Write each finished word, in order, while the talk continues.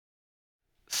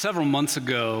Several months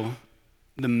ago,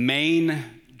 the main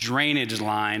drainage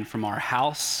line from our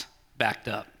house backed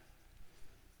up.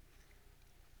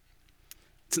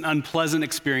 It's an unpleasant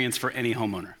experience for any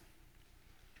homeowner.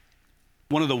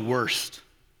 One of the worst,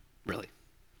 really.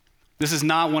 This is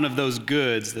not one of those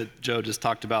goods that Joe just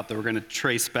talked about that we're going to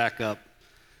trace back up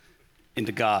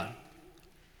into God.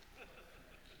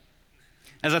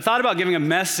 As I thought about giving a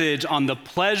message on the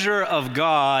pleasure of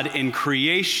God in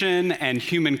creation and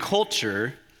human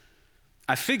culture,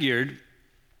 I figured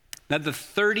that the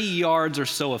 30 yards or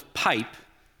so of pipe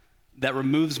that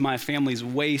removes my family's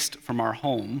waste from our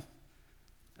home,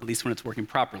 at least when it's working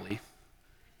properly,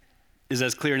 is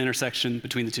as clear an intersection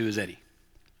between the two as any.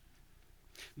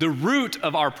 The root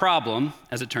of our problem,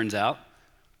 as it turns out,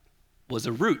 was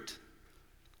a root,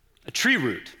 a tree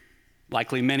root,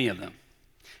 likely many of them.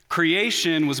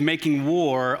 Creation was making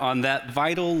war on that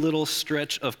vital little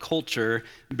stretch of culture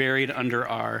buried under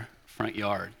our front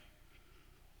yard.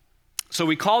 So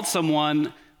we called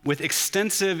someone with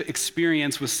extensive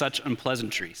experience with such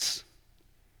unpleasantries.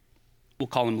 We'll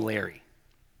call him Larry.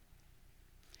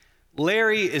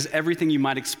 Larry is everything you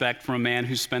might expect from a man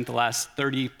who spent the last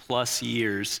 30 plus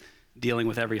years dealing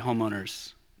with every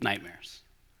homeowner's nightmares.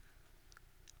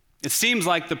 It seems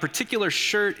like the particular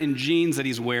shirt and jeans that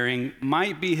he's wearing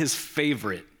might be his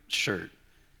favorite shirt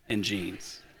and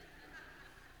jeans.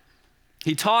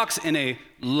 He talks in a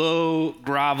low,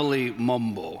 gravelly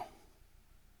mumble,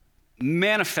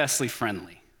 manifestly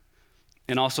friendly,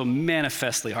 and also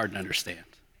manifestly hard to understand.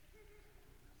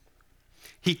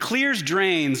 He clears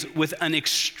drains with an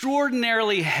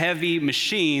extraordinarily heavy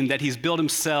machine that he's built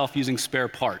himself using spare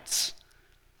parts.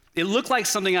 It looked like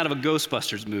something out of a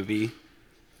Ghostbusters movie,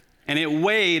 and it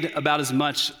weighed about as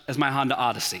much as my Honda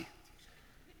Odyssey.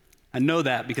 I know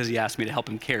that because he asked me to help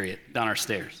him carry it down our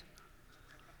stairs.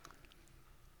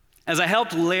 As I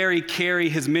helped Larry carry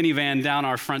his minivan down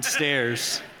our front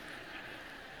stairs,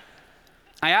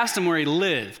 I asked him where he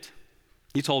lived.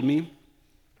 He told me,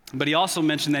 but he also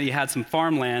mentioned that he had some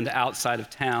farmland outside of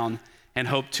town and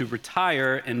hoped to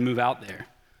retire and move out there.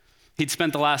 He'd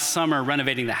spent the last summer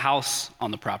renovating the house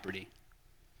on the property.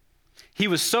 He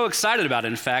was so excited about it,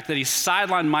 in fact, that he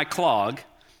sidelined my clog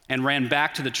and ran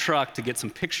back to the truck to get some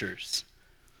pictures.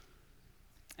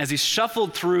 As he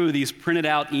shuffled through these printed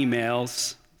out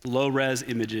emails, low-res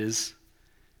images,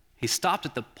 he stopped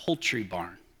at the poultry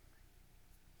barn.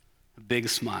 A big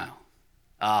smile.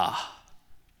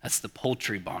 That's the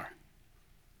poultry barn.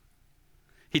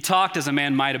 He talked as a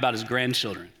man might about his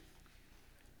grandchildren.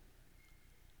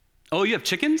 Oh, you have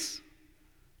chickens?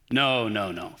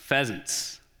 No.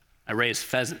 Pheasants. I raise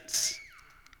pheasants.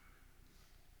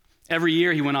 Every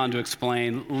year, he went on to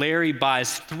explain, Larry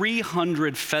buys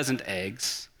 300 pheasant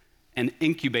eggs and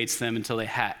incubates them until they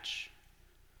hatch.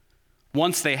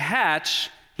 Once they hatch,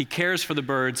 he cares for the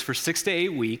birds for 6 to 8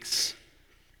 weeks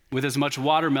with as much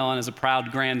watermelon as a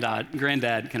proud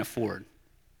granddad can afford.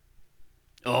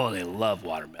 Oh, they love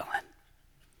watermelon.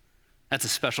 That's a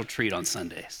special treat on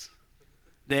Sundays.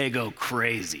 They go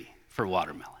crazy for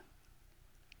watermelon.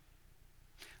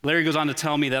 Larry goes on to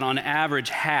tell me that on average,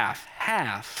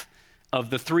 half of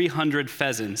the 300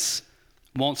 pheasants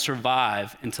won't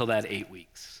survive until that 8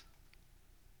 weeks.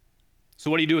 So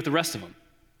what do you do with the rest of them?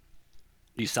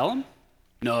 Do you sell them?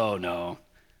 No,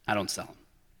 I don't sell them.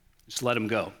 Just let them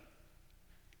go.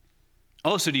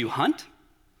 Oh, so do you hunt?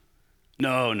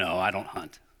 No, I don't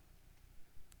hunt.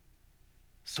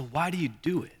 So why do you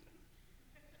do it?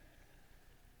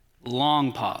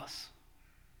 Long pause.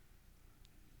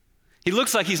 He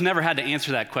looks like he's never had to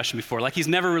answer that question before, like he's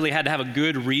never really had to have a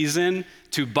good reason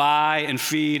to buy and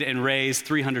feed and raise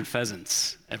 300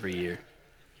 pheasants every year.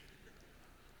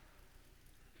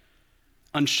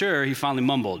 Unsure, he finally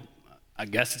mumbled, I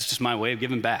guess it's just my way of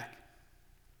giving back.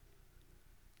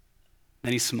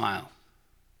 Then he smiled.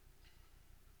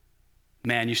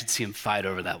 Man, you should see him fight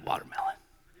over that watermelon.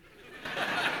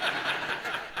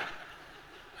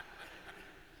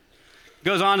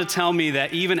 Goes on to tell me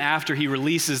that even after he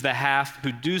releases the half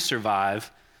who do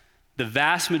survive, the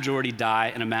vast majority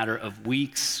die in a matter of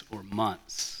weeks or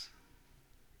months.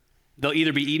 They'll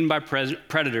either be eaten by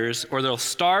predators or they'll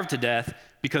starve to death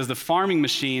because the farming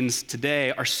machines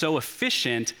today are so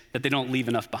efficient that they don't leave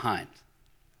enough behind.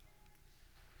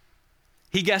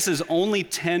 He guesses only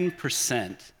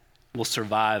 10% will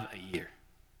survive a year.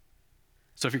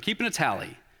 So if you're keeping a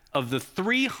tally, of the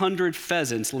 300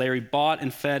 pheasants Larry bought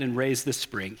and fed and raised this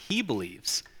spring, he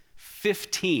believes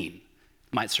 15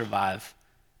 might survive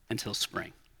until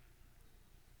spring.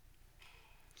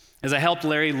 As I helped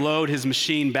Larry load his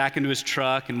machine back into his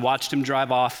truck and watched him drive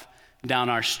off down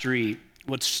our street,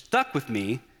 what stuck with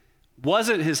me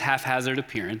wasn't his haphazard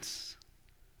appearance,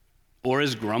 or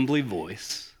his grumbly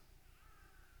voice,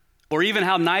 or even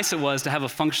how nice it was to have a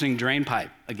functioning drain pipe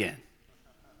again.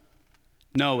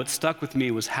 No, what stuck with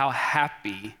me was how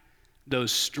happy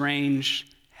those strange,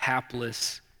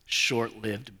 hapless,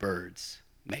 short-lived birds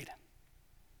made him.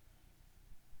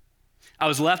 I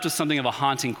was left with something of a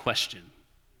haunting question.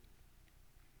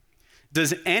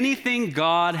 Does anything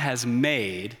God has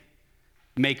made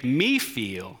make me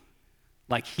feel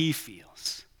like he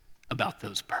feels about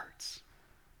those birds?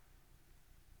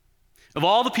 Of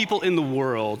all the people in the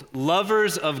world,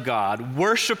 lovers of God,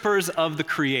 worshipers of the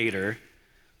Creator,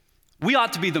 we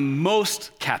ought to be the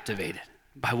most captivated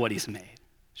by what he's made,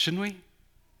 shouldn't we?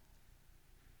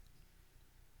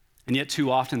 And yet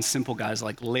too often simple guys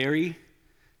like Larry,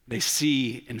 they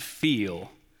see and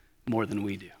feel more than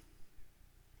we do.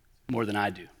 More than I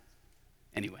do,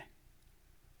 anyway.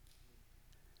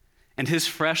 And his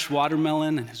fresh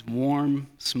watermelon and his warm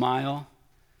smile,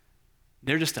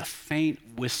 they're just a faint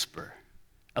whisper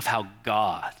of how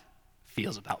God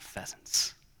feels about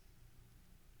pheasants.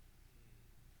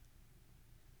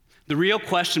 The real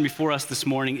question before us this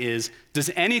morning is, does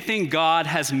anything God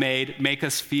has made make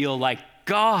us feel like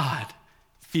God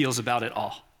feels about it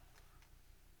all?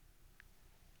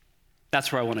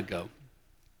 That's where I want to go,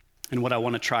 and what I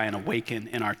want to try and awaken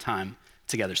in our time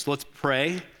together. So let's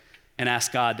pray and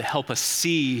ask God to help us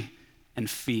see and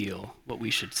feel what we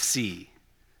should see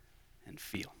and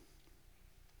feel.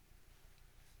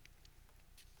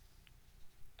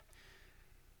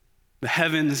 The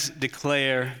heavens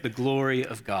declare the glory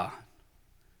of God,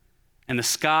 and the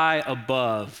sky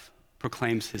above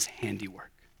proclaims his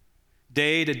handiwork.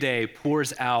 Day to day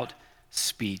pours out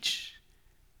speech,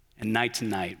 and night to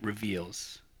night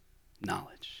reveals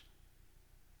knowledge.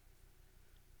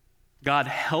 God,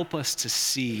 help us to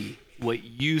see what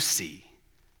you see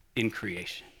in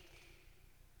creation.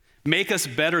 Make us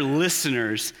better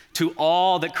listeners to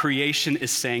all that creation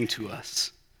is saying to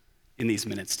us in these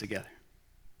minutes together.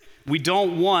 We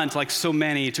don't want, like so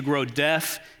many, to grow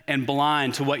deaf and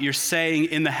blind to what you're saying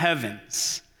in the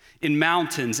heavens, in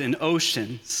mountains and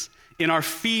oceans, in our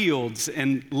fields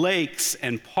and lakes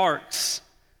and parks,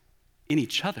 in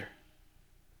each other.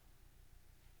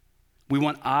 We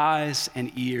want eyes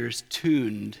and ears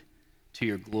tuned to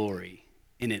your glory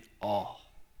in it all.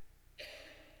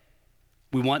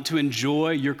 We want to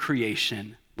enjoy your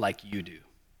creation like you do.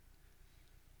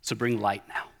 So bring light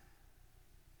now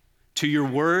to your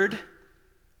word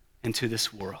and to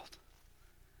this world.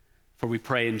 For we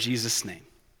pray in Jesus' name.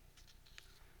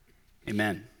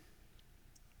 Amen.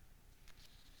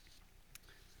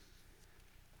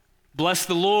 Bless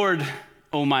the Lord,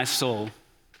 O my soul.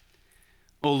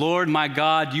 O Lord, my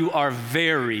God, you are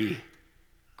very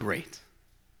great.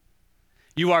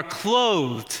 You are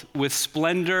clothed with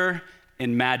splendor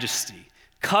and majesty,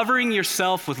 covering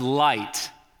yourself with light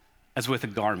as with a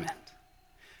garment,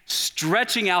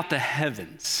 stretching out the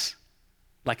heavens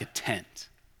like a tent.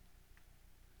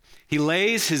 He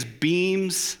lays his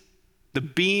beams, the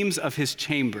beams of his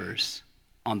chambers,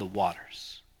 on the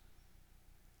waters.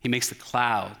 He makes the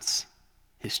clouds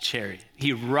his chariot.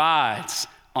 He rides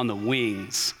on the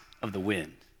wings of the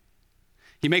wind.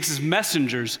 He makes his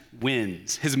messengers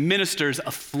winds, his ministers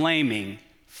a flaming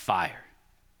fire.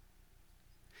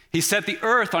 He set the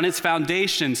earth on its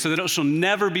foundation so that it shall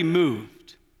never be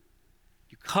moved.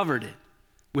 You covered it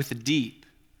with the deep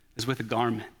as with a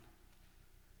garment.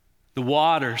 The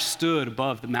water stood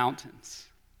above the mountains.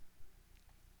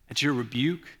 At your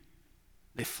rebuke,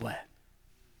 they fled.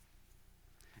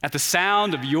 At the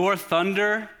sound of your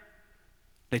thunder,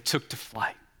 they took to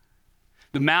flight.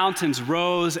 The mountains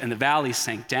rose and the valleys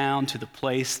sank down to the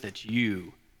place that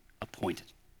you appointed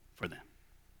for them.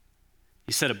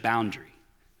 You set a boundary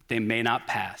that they may not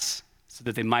pass, so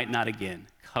that they might not again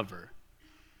cover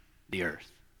the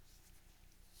earth.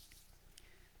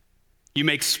 You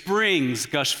make springs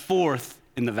gush forth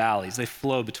in the valleys. They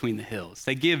flow between the hills.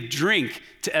 They give drink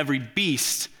to every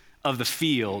beast of the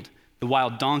field. The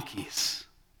wild donkeys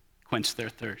quench their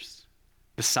thirst.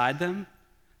 Beside them,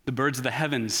 the birds of the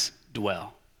heavens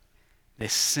dwell. They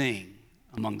sing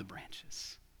among the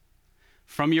branches.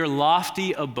 From your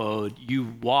lofty abode,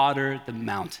 you water the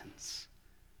mountains.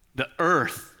 The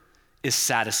earth is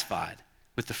satisfied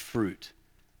with the fruit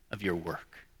of your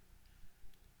work.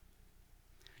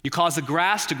 You cause the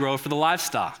grass to grow for the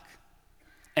livestock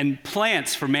and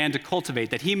plants for man to cultivate,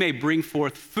 that he may bring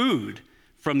forth food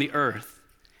from the earth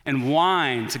and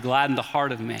wine to gladden the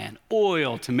heart of man,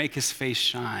 oil to make his face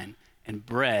shine, and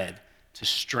bread to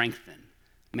strengthen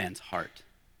man's heart.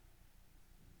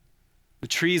 The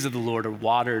trees of the Lord are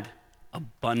watered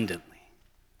abundantly.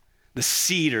 the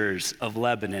cedars of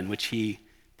Lebanon, which he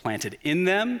planted. In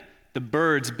them, the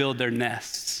birds build their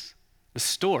nests. The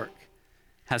stork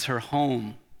has her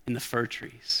home in the fir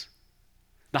trees.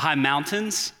 The high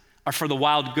mountains are for the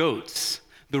wild goats.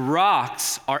 The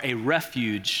rocks are a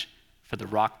refuge for the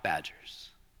rock badgers.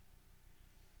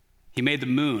 He made the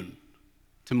moon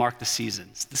to mark the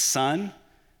seasons. The sun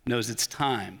knows its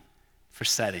time for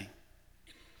setting.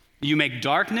 You make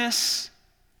darkness,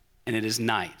 and it is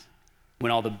night,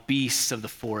 when all the beasts of the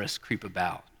forest creep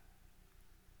about.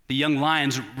 The young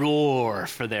lions roar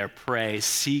for their prey,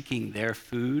 seeking their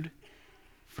food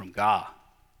from God.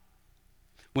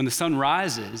 When the sun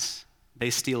rises, they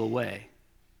steal away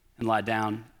and lie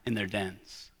down in their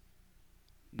dens.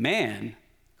 Man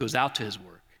goes out to his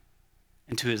work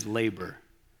and to his labor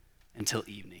until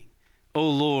evening. O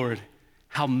Lord,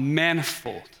 how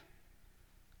manifold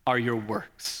are your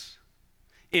works.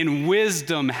 In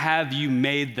wisdom have you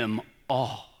made them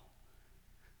all.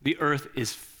 The earth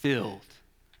is filled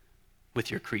with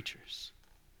your creatures.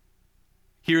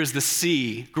 Here is the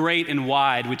sea, great and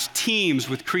wide, which teems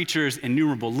with creatures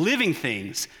innumerable, living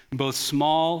things, both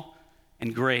small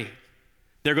and great.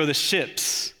 There go the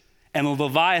ships and the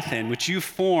Leviathan, which you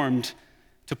formed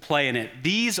to play in it.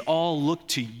 These all look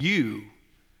to you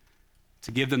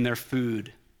to give them their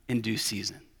food in due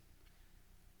season.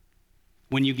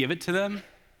 When you give it to them,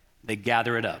 they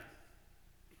gather it up.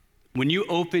 When you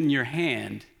open your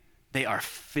hand, they are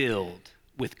filled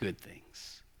with good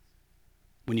things.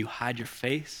 When you hide your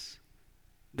face,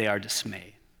 they are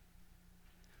dismayed.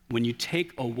 When you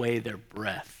take away their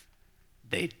breath,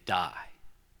 they die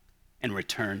and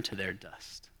return to their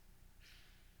dust.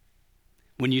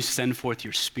 When you send forth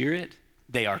your spirit,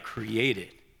 they are created,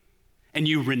 and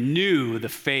you renew the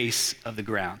face of the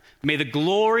ground. May the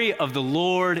glory of the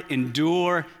Lord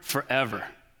endure forever.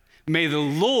 May the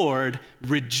Lord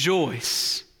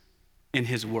rejoice in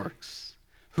his works,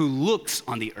 who looks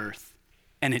on the earth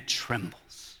and it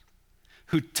trembles,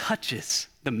 who touches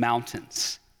the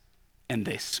mountains and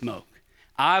they smoke.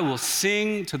 I will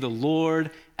sing to the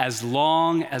Lord as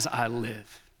long as I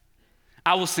live.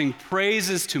 I will sing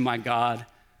praises to my God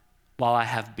while I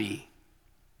have being.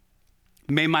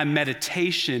 May my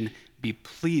meditation be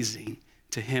pleasing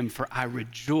to him, for I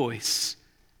rejoice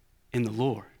in the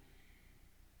Lord.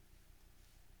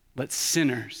 Let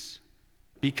sinners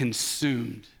be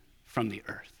consumed from the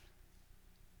earth,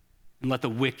 and let the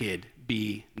wicked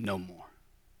be no more.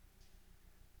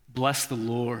 Bless the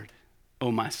Lord,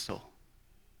 O my soul.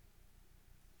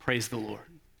 Praise the Lord.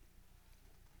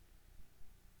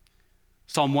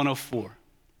 Psalm 104.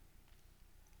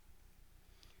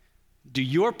 Do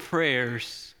your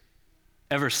prayers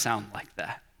ever sound like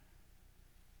that?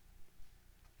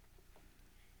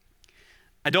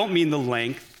 I don't mean the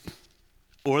length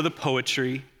or the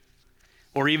poetry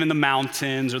or even the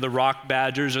mountains or the rock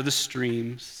badgers or the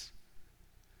streams.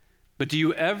 But do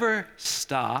you ever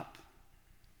stop,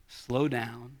 slow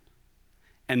down,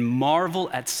 and marvel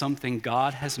at something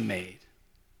God has made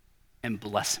and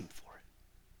bless him for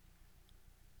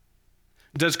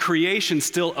it? Does creation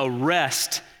still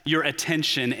arrest your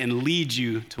attention and lead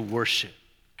you to worship?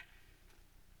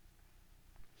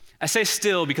 I say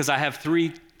still because I have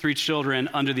three children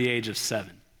under the age of 7.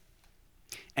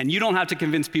 And you don't have to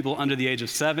convince people under the age of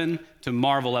 7 to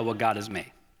marvel at what God has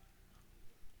made.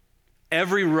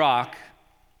 Every rock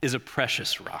is a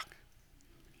precious rock.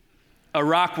 A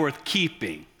rock worth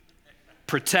keeping,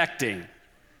 protecting,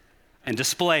 and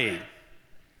displaying.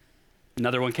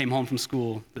 Another one came home from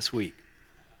school this week.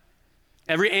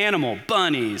 Every animal,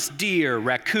 bunnies, deer,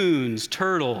 raccoons,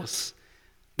 turtles,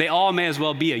 they all may as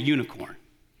well be a unicorn.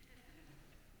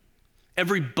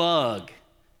 Every bug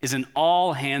is an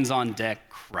all-hands-on-deck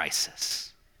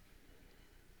crisis.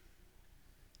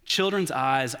 Children's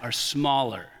eyes are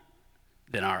smaller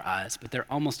than our eyes, but they're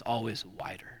almost always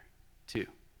wider, too,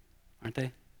 aren't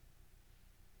they?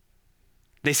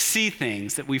 They see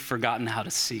things that we've forgotten how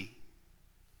to see.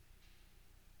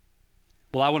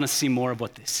 Well, I want to see more of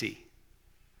what they see,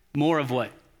 more of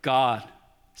what God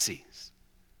sees.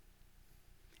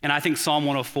 And I think Psalm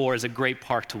 104 is a great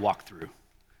park to walk through.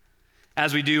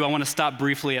 As we do, I want to stop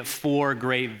briefly at 4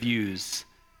 great views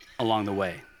along the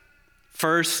way.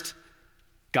 First,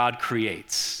 God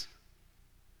creates.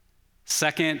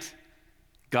 Second,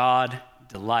 God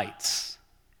delights.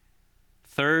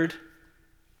 Third,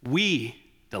 we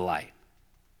delight.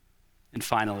 And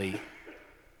finally,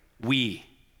 we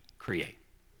create.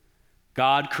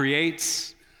 God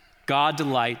creates, God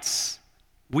delights,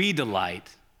 we delight,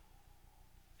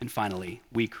 and finally,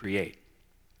 we create.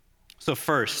 So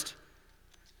first,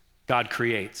 God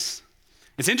creates.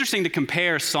 It's interesting to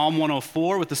compare Psalm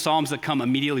 104 with the Psalms that come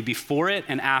immediately before it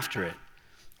and after it.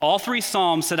 All three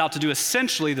Psalms set out to do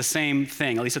essentially the same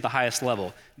thing, at least at the highest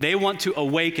level. They want to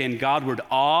awaken Godward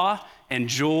awe and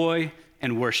joy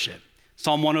and worship.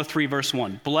 Psalm 103, verse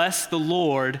 1, bless the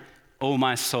Lord, O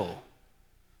my soul.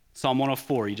 Psalm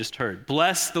 104, you just heard.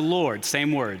 Bless the Lord,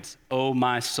 same words, O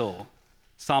my soul.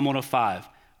 Psalm 105,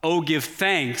 oh, give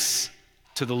thanks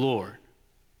to the Lord.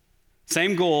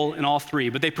 Same goal in all three,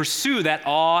 but they pursue that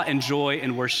awe and joy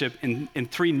and worship in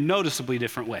three noticeably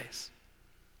different ways.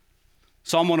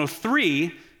 Psalm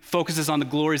 103 focuses on the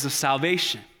glories of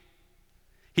salvation.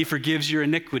 He forgives your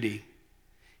iniquity.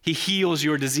 He heals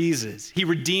your diseases. He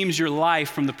redeems your life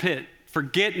from the pit.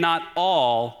 Forget not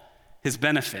all his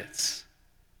benefits.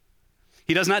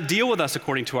 He does not deal with us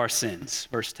according to our sins,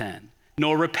 verse 10,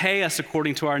 nor repay us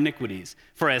according to our iniquities.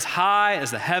 For as high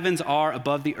as the heavens are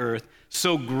above the earth,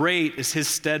 so great is his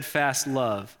steadfast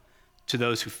love to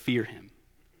those who fear him.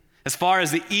 As far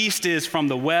as the east is from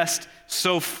the west,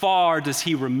 so far does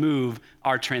he remove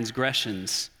our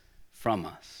transgressions from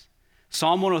us.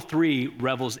 Psalm 103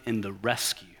 revels in the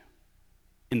rescue,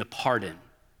 in the pardon,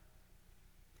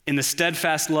 in the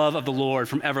steadfast love of the Lord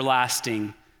from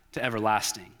everlasting to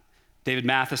everlasting. David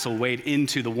Mathis will wade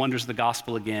into the wonders of the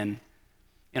gospel again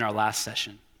in our last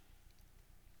session.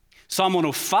 Psalm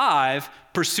 105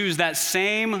 pursues that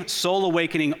same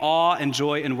soul-awakening awe and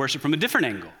joy and worship from a different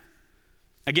angle.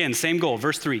 Again, same goal,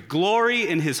 verse 3, glory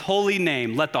in his holy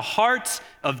name. Let the hearts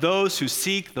of those who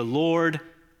seek the Lord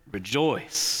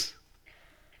rejoice.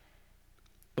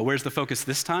 But where's the focus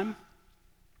this time?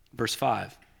 Verse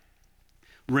 5.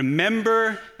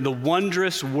 Remember the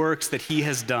wondrous works that he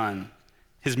has done,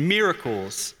 his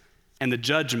miracles and the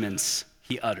judgments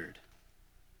he uttered.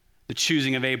 The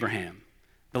choosing of Abraham,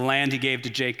 the land he gave to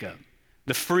Jacob,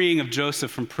 the freeing of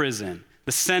Joseph from prison,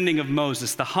 the sending of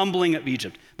Moses, the humbling of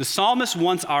Egypt. The psalmist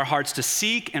wants our hearts to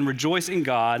seek and rejoice in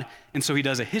God, and so he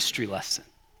does a history lesson.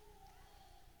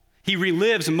 He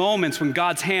relives moments when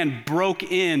God's hand broke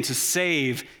in to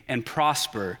save and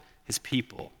prosper his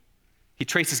people. He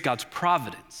traces God's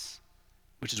providence,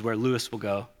 which is where Lewis will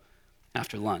go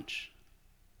after lunch.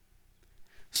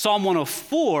 Psalm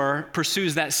 104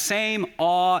 pursues that same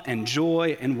awe and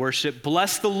joy and worship.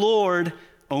 Bless the Lord,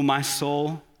 O my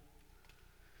soul.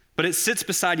 But it sits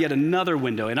beside yet another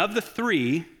window, and of the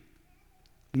three,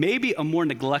 maybe a more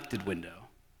neglected window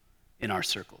in our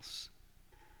circles.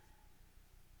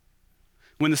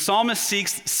 When the psalmist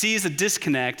sees a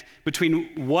disconnect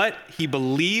between what he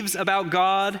believes about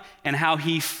God and how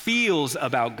he feels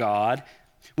about God,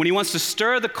 when he wants to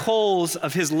stir the coals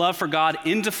of his love for God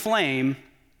into flame,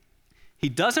 he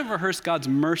doesn't rehearse God's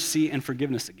mercy and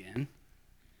forgiveness again.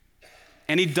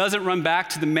 And he doesn't run back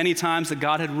to the many times that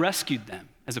God had rescued them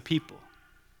as a people.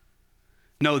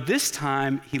 No, this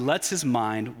time he lets his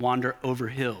mind wander over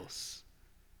hills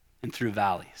and through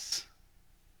valleys.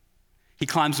 He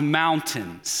climbs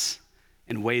mountains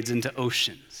and wades into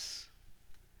oceans.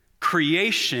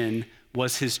 Creation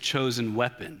was his chosen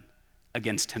weapon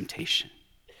against temptation.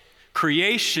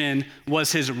 Creation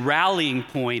was his rallying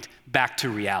point back to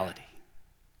reality.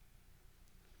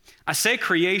 I say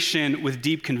creation with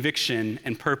deep conviction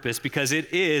and purpose because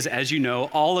it is, as you know,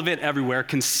 all of it everywhere,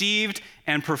 conceived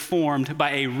and performed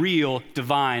by a real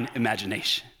divine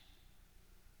imagination.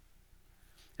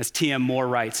 As T.M. Moore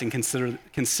writes in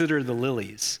Consider the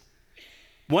Lilies,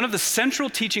 one of the central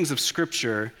teachings of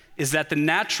Scripture is that the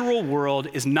natural world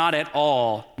is not at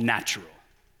all natural.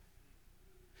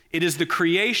 It is the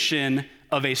creation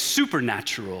of a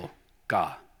supernatural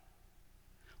God.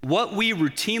 What we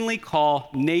routinely call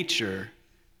nature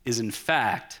is in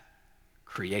fact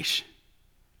creation.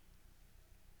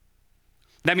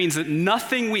 That means that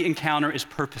nothing we encounter is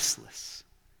purposeless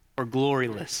or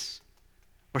gloryless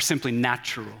or simply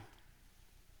natural.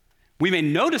 We may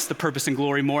notice the purpose and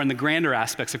glory more in the grander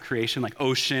aspects of creation like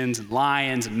oceans and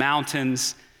lions and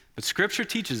mountains, but Scripture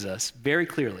teaches us very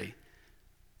clearly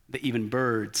that even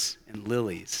birds and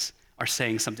lilies are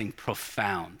saying something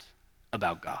profound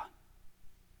about God.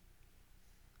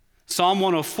 Psalm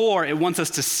 104, it wants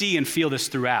us to see and feel this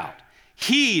throughout.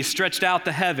 He stretched out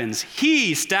the heavens.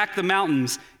 He stacked the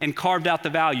mountains and carved out the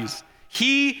valleys.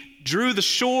 He drew the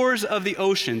shores of the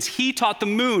oceans. He taught the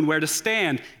moon where to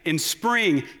stand in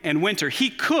spring and winter. He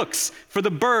cooks for the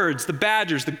birds, the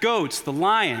badgers, the goats, the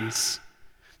lions.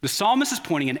 The psalmist is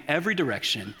pointing in every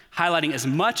direction, highlighting as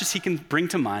much as he can bring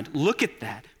to mind. Look at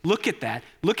that, look at that,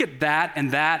 look at that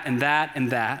and that and that and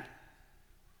that.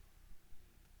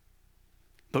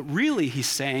 But really, he's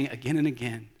saying again and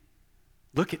again,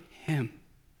 look at him.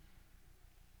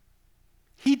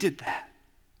 He did that.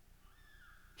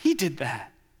 He did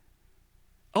that.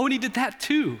 Oh, and he did that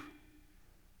too.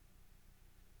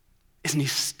 Isn't he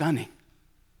stunning?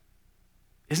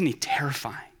 Isn't he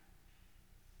terrifying?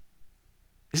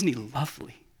 Isn't he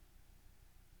lovely?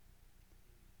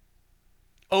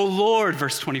 O Lord,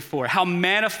 verse 24, how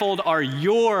manifold are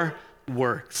your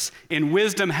works. In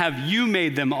wisdom have you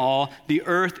made them all. The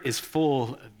earth is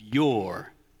full of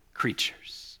your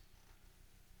creatures.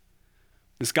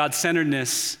 This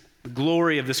God-centeredness, the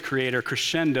glory of this creator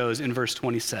crescendos in verse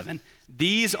 27.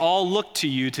 These all look to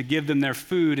you to give them their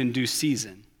food in due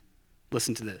season.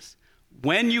 Listen to this.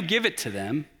 When you give it to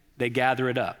them, they gather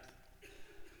it up.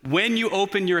 When you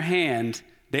open your hand,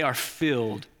 they are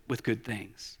filled with good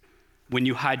things. When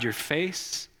you hide your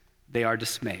face, they are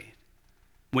dismayed.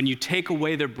 When you take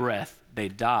away their breath, they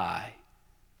die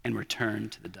and return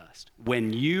to the dust.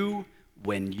 When you,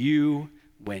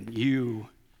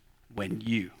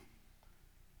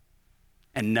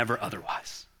 and never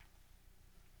otherwise.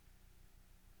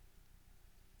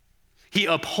 He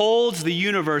upholds the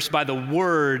universe by the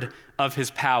word of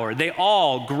his power. They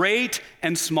all, great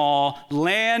and small,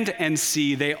 land and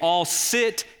sea, they all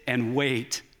sit and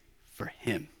wait for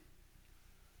him.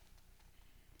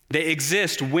 They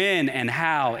exist when and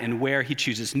how and where he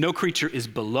chooses. No creature is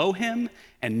below him,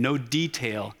 and no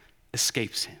detail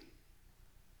escapes him.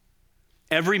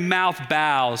 Every mouth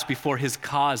bows before his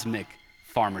cosmic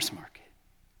farmer's market.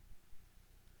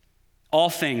 All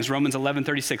things, Romans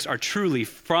 11:36, are truly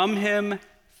from him,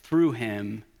 through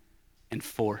him, and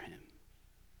for him.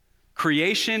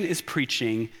 Creation is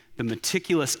preaching the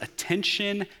meticulous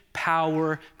attention,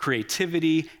 power,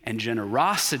 creativity, and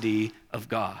generosity of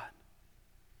God.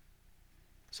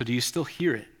 So do you still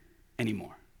hear it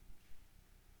anymore?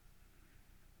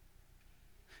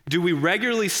 Do we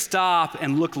regularly stop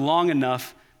and look long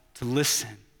enough to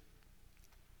listen?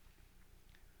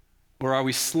 Or are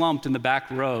we slumped in the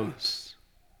back rows,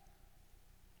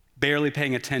 barely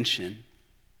paying attention,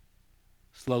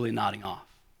 slowly nodding off?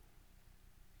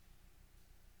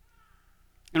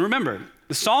 And remember,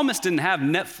 the psalmist didn't have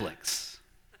Netflix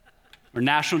or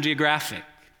National Geographic.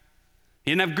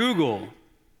 He didn't have Google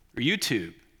or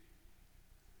YouTube.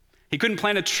 He couldn't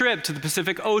plan a trip to the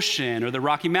Pacific Ocean or the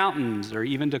Rocky Mountains or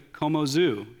even to Como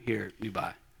Zoo here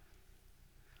nearby.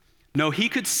 No, he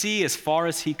could see as far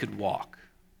as he could walk,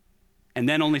 and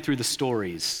then only through the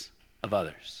stories of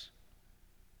others.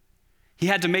 He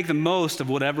had to make the most of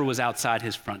whatever was outside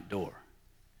his front door.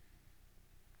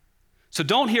 So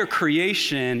don't hear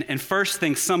creation and first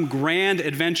think some grand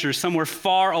adventure somewhere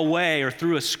far away or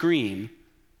through a screen.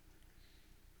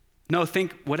 No,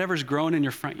 think whatever's growing in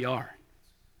your front yard.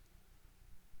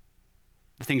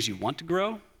 The things you want to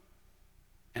grow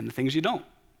and the things you don't.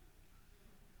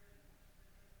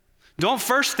 Don't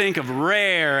first think of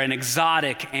rare and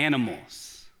exotic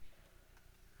animals.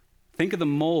 Think of the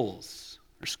moles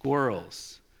or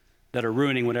squirrels that are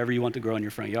ruining whatever you want to grow in your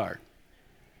front yard.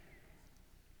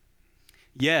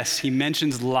 Yes, he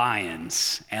mentions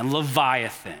lions and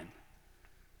Leviathan,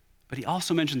 but he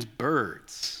also mentions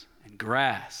birds and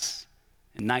grass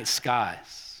and night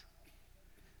skies.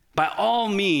 By all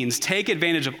means, take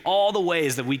advantage of all the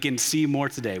ways that we can see more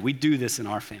today. We do this in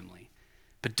our family.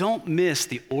 But don't miss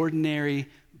the ordinary,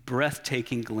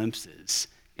 breathtaking glimpses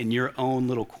in your own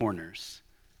little corners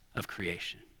of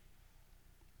creation.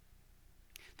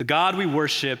 The God we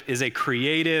worship is a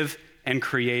creative and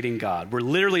creating God. We're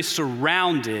literally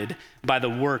surrounded by the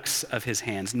works of his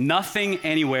hands. Nothing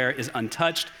anywhere is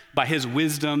untouched by his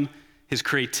wisdom, his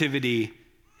creativity,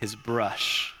 his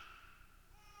brush.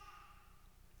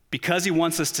 Because he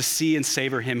wants us to see and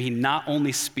savor him, he not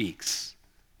only speaks,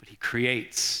 but he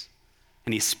creates.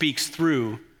 And he speaks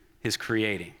through his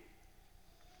creating.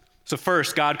 So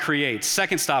first, God creates.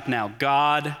 Second stop now,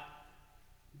 God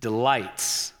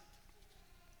delights.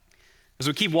 As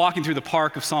we keep walking through the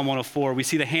park of Psalm 104, we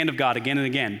see the hand of God again and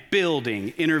again,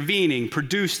 building, intervening,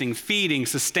 producing, feeding,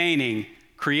 sustaining,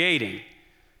 creating.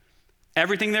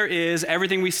 Everything there is,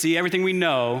 everything we see, everything we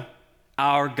know,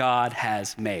 our God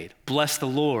has made. Bless the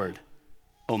Lord,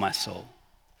 O my soul.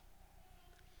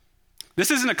 This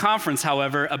isn't a conference,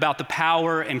 however, about the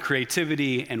power and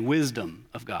creativity and wisdom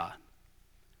of God.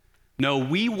 No,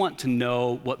 we want to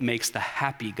know what makes the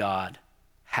happy God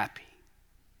happy.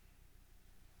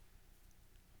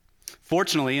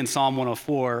 Fortunately, in Psalm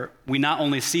 104, we not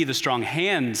only see the strong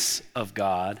hands of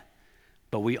God,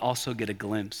 but we also get a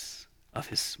glimpse of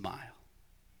his smile.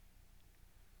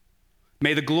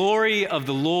 May the glory of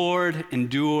the Lord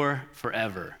endure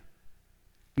forever.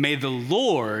 May the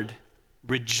Lord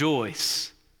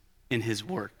rejoice in his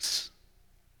works.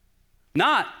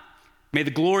 Not, may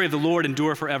the glory of the Lord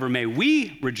endure forever. May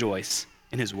we rejoice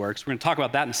in his works. We're going to talk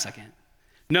about that in a second.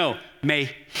 No,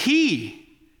 may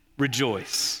he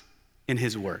rejoice in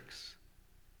his works.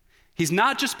 He's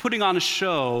not just putting on a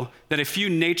show that a few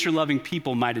nature-loving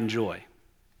people might enjoy.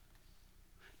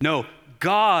 No,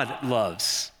 God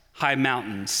loves high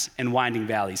mountains and winding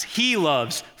valleys. He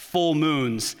loves full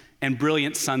moons and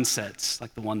brilliant sunsets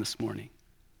like the one this morning.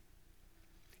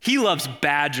 He loves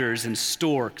badgers and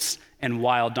storks and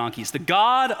wild donkeys. The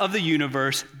God of the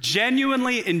universe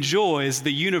genuinely enjoys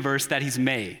the universe that he's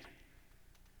made,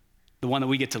 the one that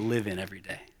we get to live in every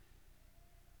day.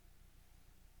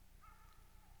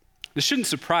 This shouldn't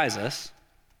surprise us.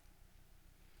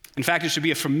 In fact, it should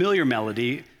be a familiar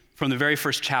melody from the very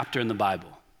first chapter in the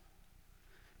Bible.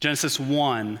 Genesis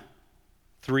 1,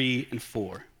 3, and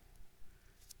 4.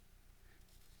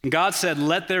 And God said,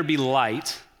 "Let there be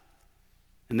light,"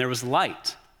 and there was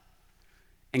light.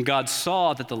 And God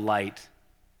saw that the light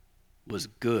was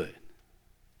good.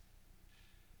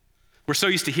 We're so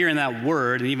used to hearing that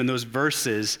word and even those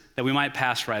verses that we might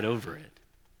pass right over it.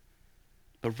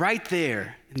 But right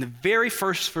there, in the very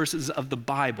first verses of the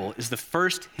Bible, is the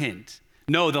first hint.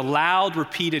 No, the loud,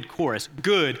 repeated chorus,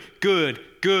 good, good,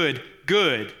 good,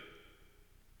 good.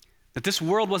 That this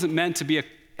world wasn't meant to be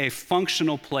a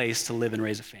functional place to live and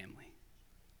raise a family.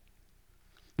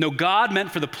 No, God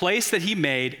meant for the place that he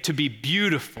made to be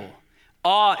beautiful,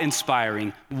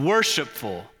 awe-inspiring,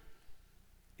 worshipful.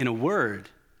 In a word,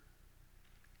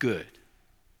 good.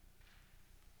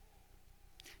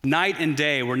 Night and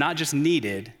day were not just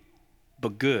needed,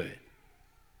 but good.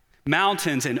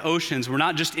 Mountains and oceans were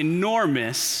not just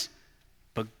enormous,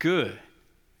 but good.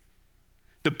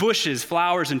 The bushes,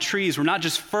 flowers, and trees were not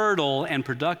just fertile and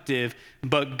productive,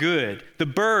 but good. The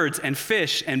birds and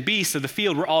fish and beasts of the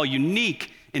field were all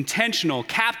unique, intentional,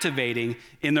 captivating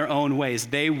in their own ways.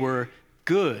 They were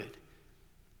good.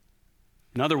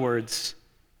 In other words,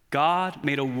 God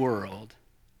made a world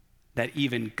that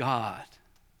even God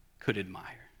could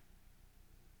admire.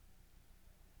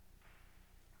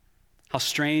 How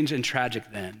strange and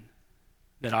tragic then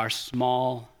that our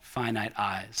small, finite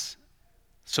eyes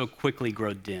so quickly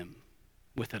grow dim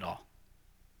with it all.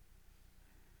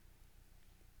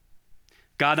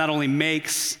 God not only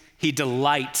makes, he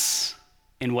delights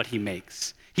in what he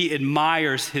makes. He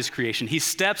admires his creation. He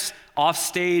steps off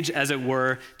stage, as it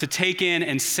were, to take in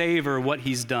and savor what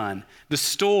he's done. The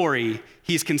story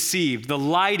he's conceived, the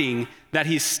lighting that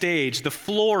he's staged, the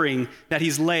flooring that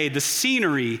he's laid, the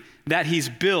scenery that he's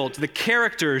built, the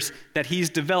characters that he's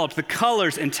developed, the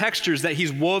colors and textures that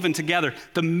he's woven together,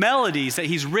 the melodies that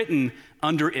he's written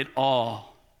under it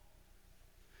all.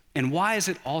 And why is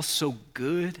it all so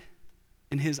good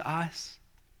in his eyes?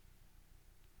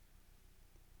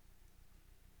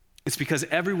 It's because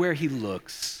everywhere he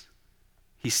looks,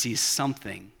 he sees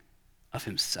something of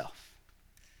himself,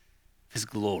 his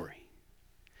glory.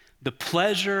 The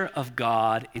pleasure of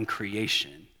God in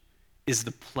creation is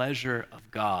the pleasure of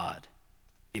God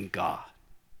in God.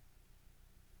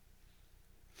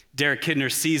 Derek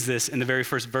Kidner sees this in the very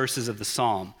first verses of the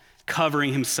psalm,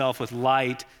 covering himself with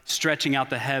light, stretching out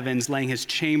the heavens, laying his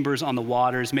chambers on the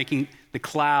waters, making the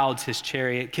clouds his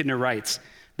chariot. Kidner writes,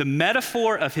 "The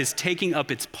metaphor of his taking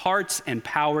up its parts and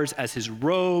powers as his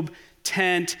robe,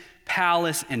 tent,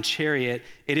 palace, and chariot,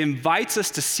 it invites us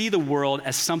to see the world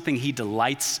as something he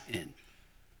delights in,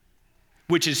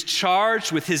 which is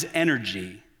charged with his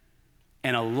energy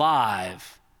and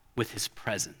alive with his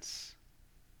presence."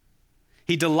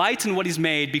 He delights in what he's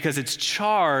made because it's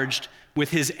charged with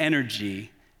his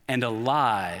energy and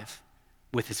alive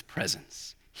with his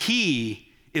presence.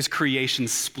 He is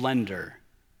creation's splendor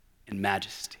and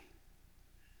majesty.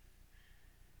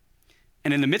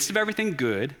 And in the midst of everything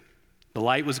good, the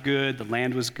light was good, the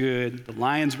land was good, the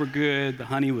lions were good, the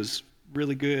honey was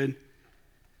really good.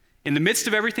 In the midst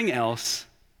of everything else,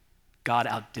 God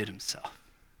outdid himself.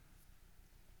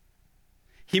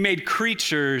 He made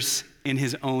creatures in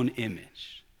his own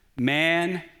image,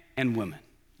 man and woman,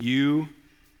 you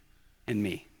and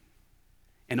me.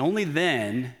 And only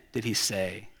then did he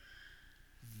say,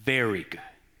 "Very good."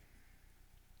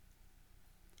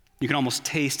 You can almost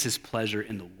taste his pleasure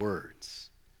in the words.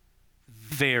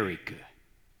 Very good.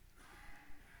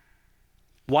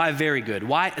 Why very good?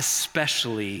 Why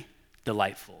especially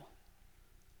delightful?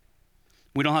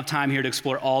 We don't have time here to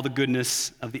explore all the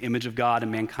goodness of the image of God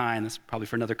and mankind. That's probably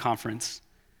for another conference.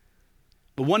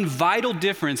 But one vital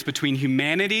difference between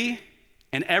humanity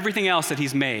and everything else that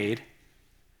he's made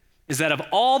is that of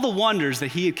all the wonders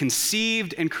that he had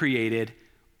conceived and created,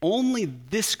 only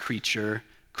this creature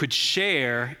could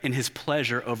share in his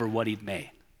pleasure over what he'd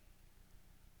made.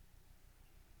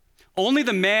 Only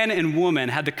the man and woman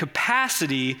had the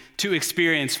capacity to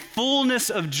experience fullness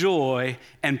of joy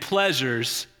and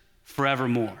pleasures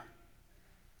forevermore.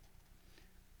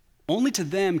 Only to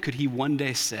them could he one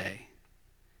day say,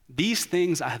 "These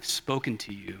things I have spoken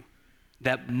to you,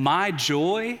 that my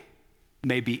joy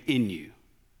may be in you,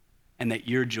 and that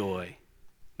your joy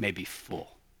may be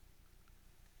full."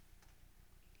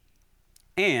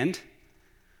 And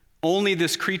only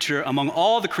this creature among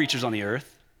all the creatures on the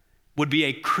earth would be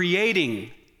a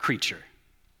creating creature,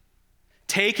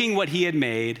 taking what he had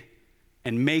made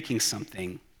and making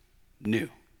something new.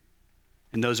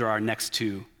 And those are our next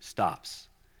two stops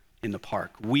in the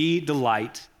park. We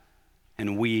delight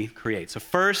and we create. So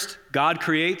first, God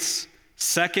creates.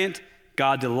 Second,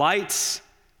 God delights.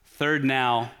 Third,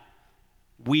 now,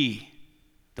 we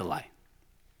delight.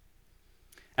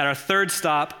 At our third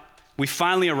stop, we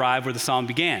finally arrive where the psalm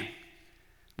began.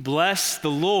 Bless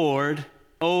the Lord,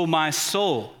 O my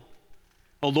soul.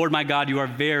 O Lord my God, you are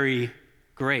very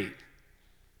great.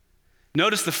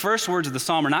 Notice the first words of the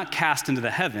psalm are not cast into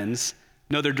the heavens.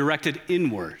 No, they're directed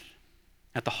inward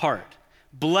at the heart.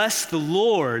 Bless the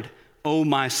Lord, O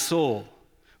my soul.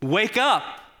 Wake up.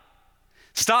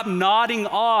 Stop nodding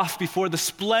off before the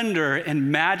splendor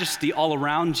and majesty all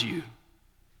around you.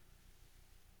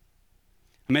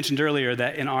 I mentioned earlier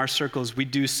that in our circles, we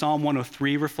do Psalm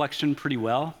 103 reflection pretty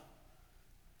well,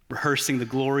 rehearsing the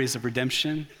glories of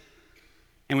redemption.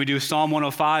 And we do Psalm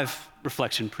 105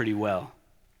 reflection pretty well,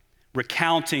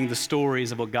 recounting the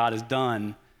stories of what God has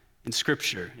done in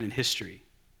Scripture and in history.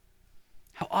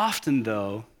 How often,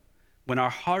 though, when our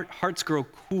hearts grow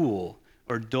cool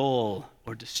or dull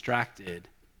or distracted,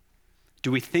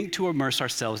 do we think to immerse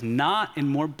ourselves not in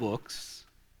more books,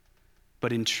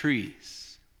 but in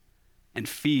trees and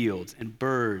fields and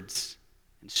birds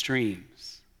and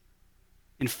streams,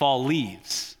 in fall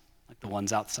leaves like the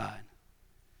ones outside,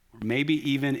 or maybe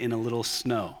even in a little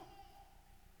snow?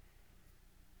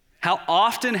 How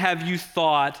often have you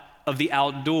thought of the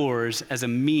outdoors as a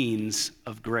means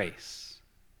of grace?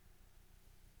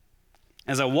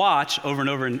 As I watch over and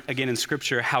over again in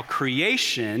Scripture how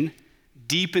creation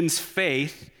deepens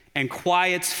faith and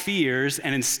quiets fears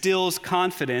and instills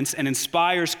confidence and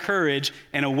inspires courage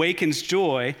and awakens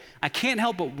joy, I can't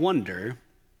help but wonder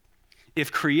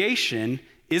if creation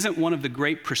isn't one of the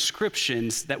great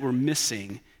prescriptions that we're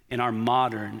missing in our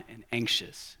modern and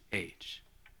anxious age.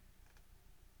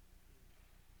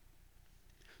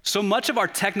 So much of our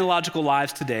technological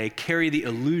lives today carry the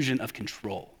illusion of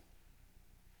control.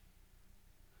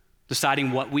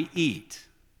 Deciding what we eat,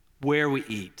 where we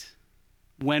eat,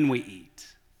 when we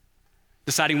eat.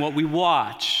 Deciding what we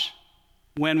watch,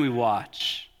 when we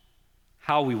watch,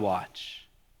 how we watch.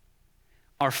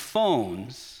 Our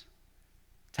phones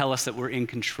tell us that we're in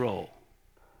control.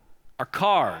 Our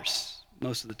cars,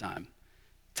 most of the time,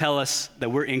 tell us that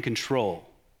we're in control.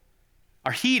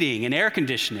 Our heating and air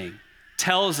conditioning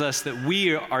tells us that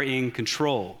we are in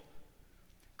control.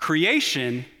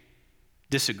 Creation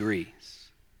disagrees.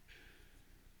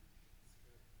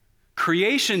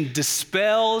 Creation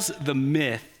dispels the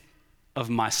myth of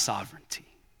my sovereignty.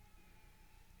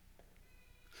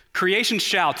 Creation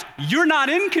shouts, "You're not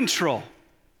in control,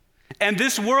 and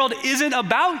this world isn't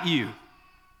about you."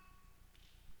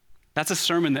 That's a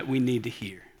sermon that we need to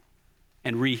hear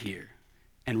and rehear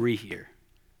and rehear,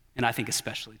 and I think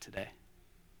especially today.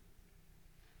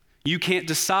 You can't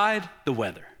decide the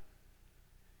weather.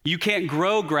 You can't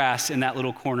grow grass in that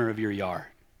little corner of your yard.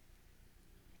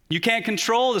 You can't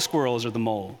control the squirrels or the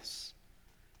moles.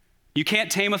 You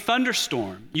can't tame a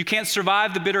thunderstorm. You can't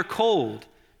survive the bitter cold.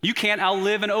 You can't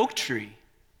outlive an oak tree.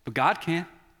 But God can,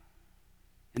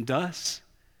 and does,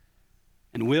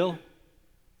 and will.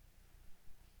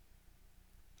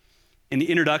 In the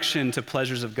introduction to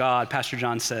Pleasures of God, Pastor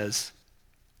John says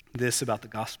this about the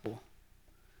gospel.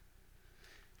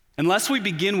 Unless we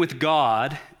begin with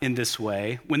God in this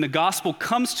way, when the gospel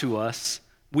comes to us,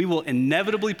 we will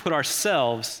inevitably put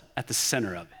ourselves at the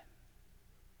center of it.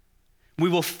 We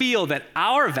will feel that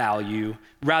our value,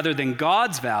 rather than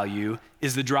God's value,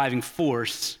 is the driving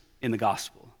force in the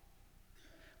gospel.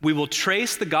 We will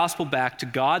trace the gospel back to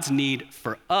God's need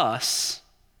for us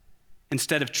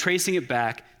instead of tracing it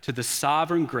back to the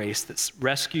sovereign grace that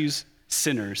rescues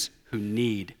sinners who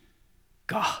need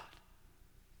God.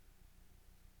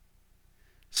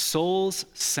 Souls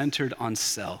centered on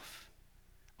self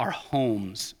are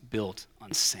homes built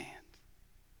on sand.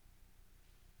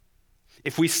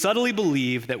 If we subtly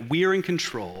believe that we're in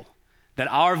control, that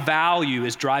our value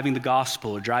is driving the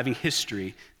gospel or driving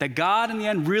history, that God in the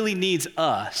end really needs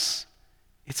us,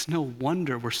 it's no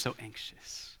wonder we're so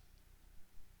anxious.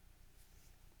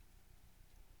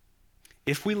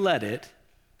 if we let it,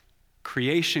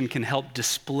 creation can help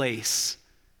displace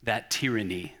that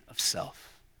tyranny of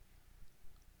self.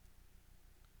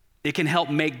 It can help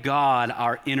make God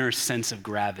our inner sense of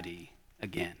gravity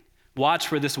again. Watch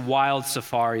where this wild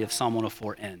safari of Psalm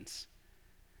 104 ends.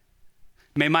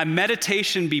 May my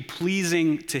meditation be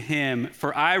pleasing to him,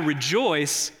 for I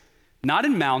rejoice not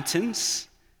in mountains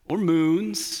or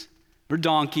moons or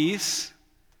donkeys.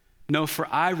 No, for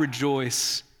I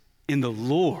rejoice in the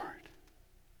Lord.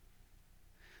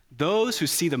 Those who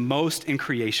see the most in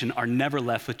creation are never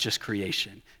left with just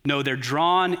creation. No, they're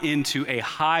drawn into a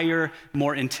higher,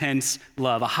 more intense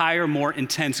love, a higher, more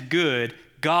intense good,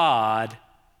 God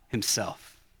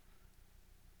himself.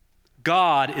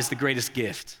 God is the greatest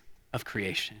gift of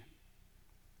creation,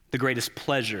 the greatest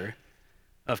pleasure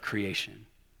of creation.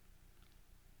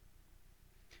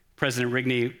 President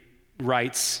Rigney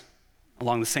writes,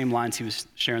 along the same lines he was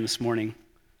sharing this morning,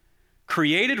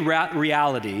 created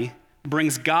reality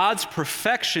brings God's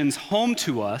perfections home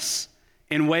to us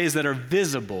in ways that are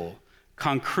visible,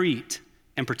 concrete,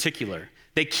 and particular.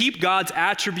 They keep God's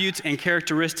attributes and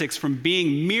characteristics from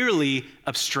being merely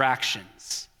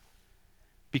abstractions,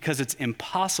 because it's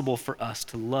impossible for us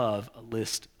to love a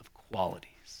list of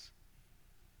qualities.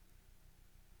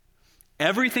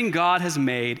 Everything God has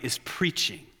made is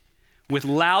preaching, with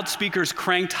loudspeakers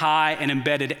cranked high and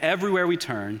embedded everywhere we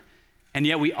turn, and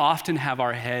yet we often have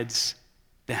our heads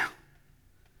down,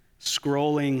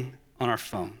 scrolling on our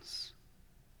phones.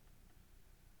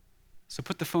 So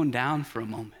put the phone down for a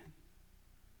moment.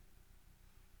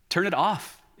 Turn it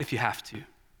off if you have to,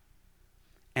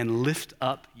 and lift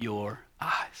up your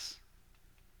eyes.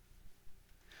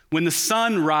 When the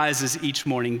sun rises each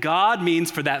morning, God means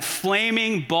for that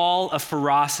flaming ball of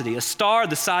ferocity, a star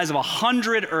the size of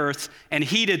 100 Earths and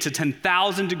heated to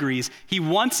 10,000 degrees, he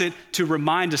wants it to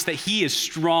remind us that he is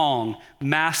strong,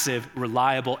 massive,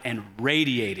 reliable, and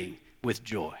radiating with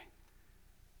joy.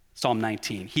 Psalm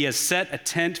 19, he has set a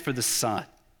tent for the sun,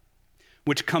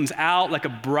 which comes out like a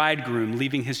bridegroom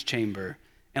leaving his chamber,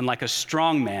 and like a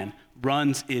strong man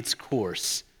runs its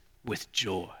course with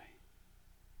joy.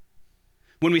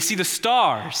 When we see the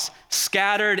stars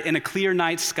scattered in a clear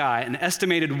night sky, an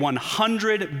estimated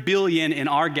 100 billion in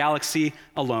our galaxy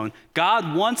alone,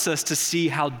 God wants us to see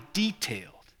how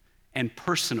detailed and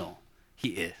personal he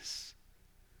is.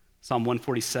 Psalm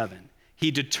 147, he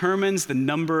determines the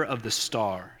number of the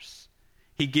stars.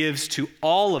 He gives to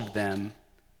all of them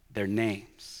their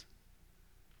names.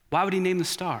 Why would he name the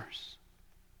stars?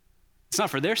 It's not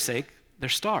for their sake, they're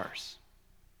stars.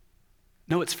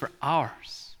 No, it's for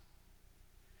ours.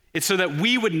 It's so that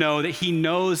we would know that he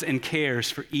knows and cares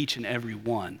for each and every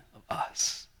one of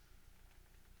us.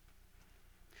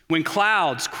 When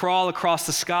clouds crawl across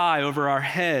the sky over our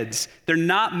heads, they're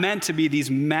not meant to be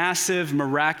these massive,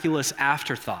 miraculous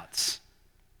afterthoughts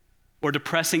or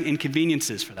depressing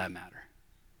inconveniences for that matter.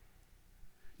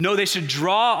 No, they should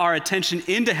draw our attention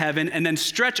into heaven and then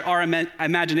stretch our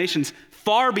imaginations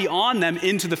far beyond them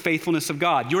into the faithfulness of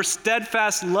God. Your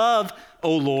steadfast love,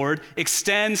 O Lord,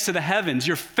 extends to the heavens,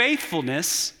 your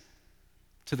faithfulness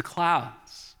to the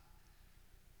clouds.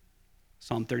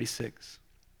 Psalm 36.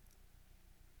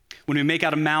 When we make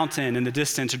out a mountain in the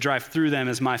distance or drive through them,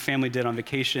 as my family did on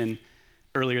vacation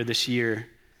earlier this year,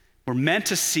 we're meant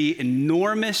to see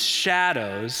enormous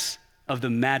shadows of the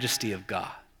majesty of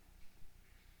God.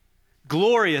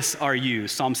 Glorious are you,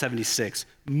 Psalm 76,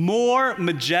 more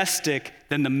majestic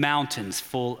than the mountains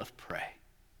full of prey.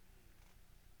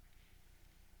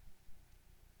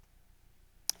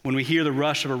 When we hear the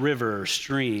rush of a river or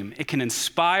stream, it can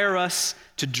inspire us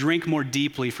to drink more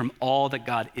deeply from all that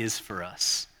God is for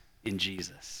us in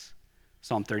Jesus.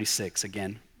 Psalm 36,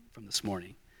 again from this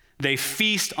morning. They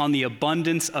feast on the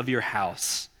abundance of your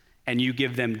house, and you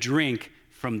give them drink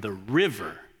from the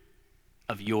river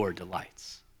of your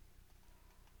delights.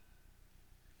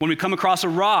 When we come across a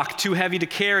rock too heavy to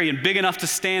carry and big enough to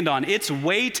stand on, its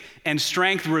weight and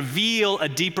strength reveal a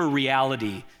deeper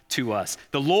reality to us.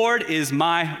 The Lord is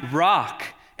my rock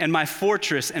and my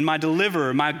fortress and my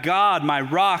deliverer, my God, my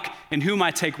rock in whom I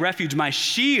take refuge, my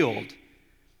shield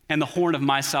and the horn of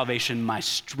my salvation, my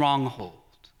stronghold.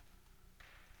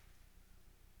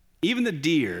 Even the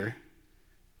deer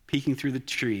peeking through the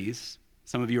trees,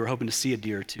 some of you are hoping to see a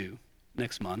deer or two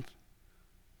next month.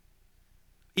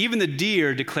 Even the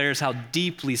deer declares how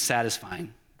deeply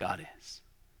satisfying God is.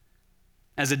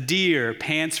 As a deer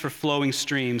pants for flowing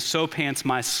streams, so pants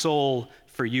my soul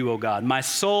for you, O God. My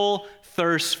soul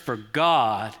thirsts for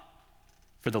God,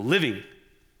 for the living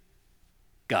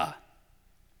God.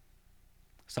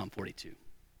 Psalm 42.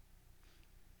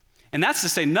 And that's to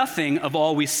say nothing of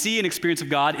all we see and experience of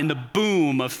God in the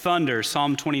boom of thunder,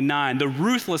 Psalm 29, the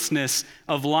ruthlessness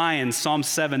of lions, Psalm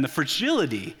 7, the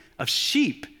fragility of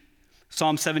sheep,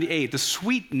 Psalm 78, the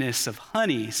sweetness of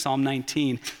honey, Psalm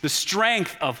 19, the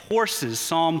strength of horses,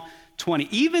 Psalm 20,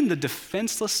 even the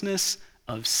defenselessness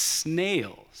of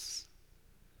snails,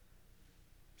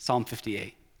 Psalm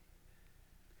 58.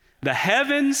 The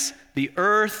heavens, the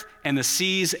earth, and the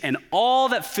seas, and all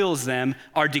that fills them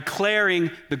are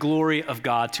declaring the glory of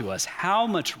God to us. How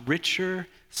much richer,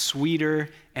 sweeter,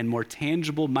 and more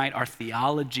tangible might our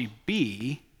theology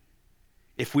be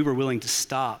if we were willing to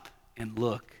stop and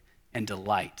look and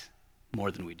delight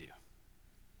more than we do?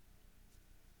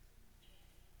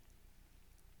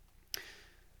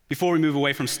 Before we move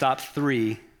away from stop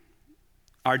 3,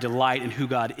 our delight in who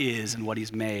God is and what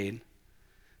he's made,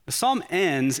 the psalm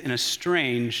ends in a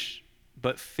strange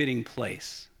but fitting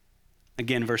place.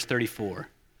 Again, verse 34.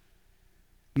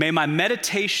 May my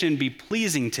meditation be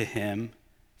pleasing to him,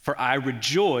 for I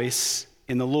rejoice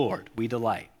in the Lord. We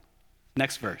delight.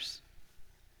 Next verse.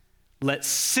 Let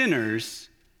sinners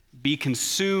be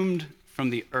consumed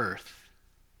from the earth,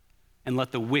 and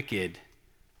let the wicked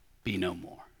be no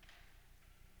more.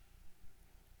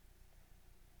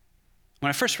 When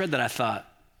I first read that, I thought,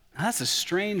 that's a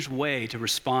strange way to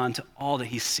respond to all that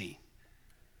he's seen.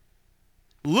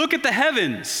 Look at the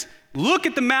heavens. Look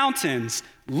at the mountains.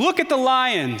 Look at the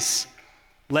lions.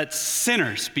 Let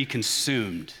sinners be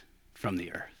consumed from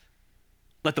the earth.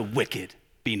 Let the wicked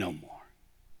be no more.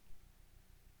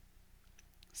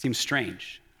 Seems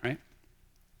strange, right?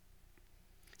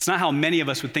 It's not how many of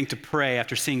us would think to pray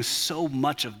after seeing so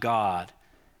much of God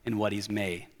in what he's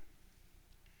made.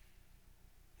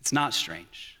 It's not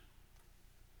strange.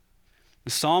 The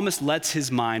psalmist lets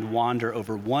his mind wander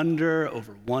over wonder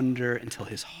until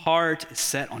his heart is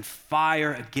set on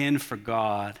fire again for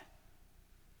God.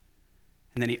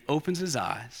 And then he opens his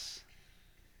eyes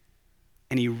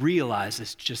and he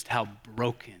realizes just how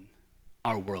broken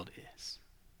our world is,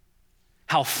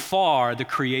 how far the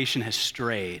creation has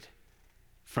strayed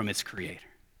from its creator.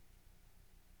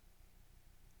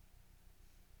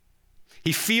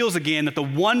 He feels again that the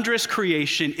wondrous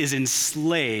creation is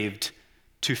enslaved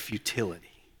to futility,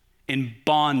 in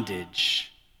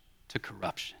bondage to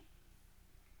corruption.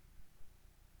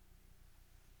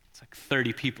 It's like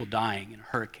 30 people dying in a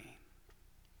hurricane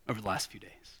over the last few days.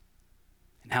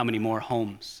 And how many more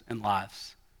homes and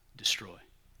lives destroyed.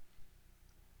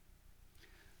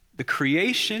 The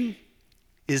creation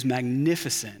is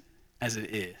magnificent as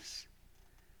it is,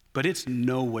 but it's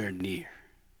nowhere near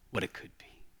what it could be.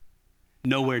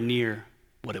 Nowhere near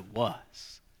what it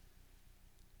was.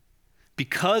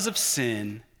 Because of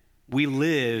sin, we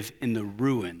live in the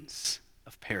ruins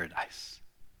of paradise.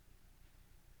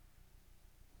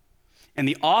 And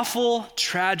the awful,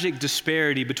 tragic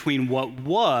disparity between what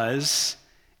was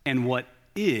and what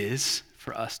is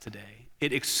for us today,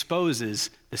 it exposes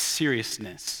the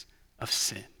seriousness of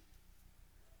sin,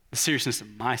 the seriousness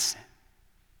of my sin.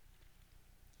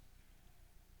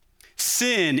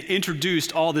 Sin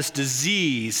introduced all this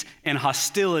disease and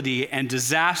hostility and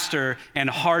disaster and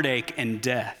heartache and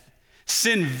death.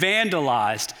 Sin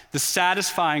vandalized the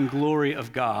satisfying glory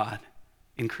of God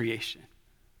in creation.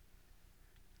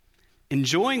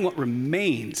 Enjoying what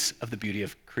remains of the beauty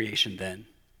of creation, then,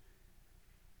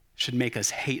 should make us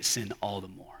hate sin all the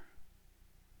more,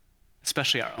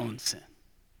 especially our own sin.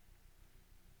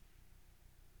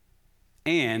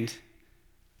 And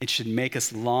it should make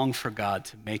us long for God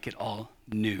to make it all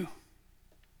new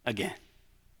again.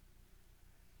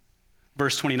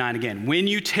 Verse 29 again. When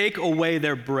you take away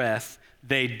their breath,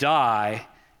 they die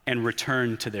and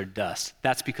return to their dust.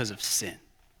 That's because of sin.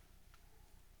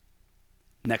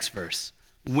 Next verse.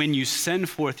 When you send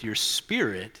forth your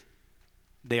spirit,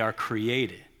 they are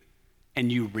created,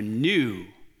 and you renew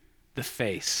the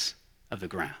face of the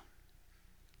ground.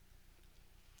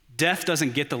 Death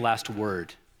doesn't get the last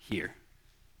word here.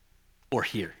 Or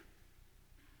here.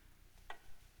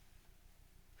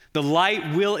 The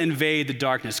light will invade the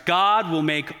darkness. God will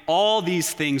make all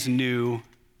these things new,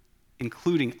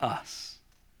 including us,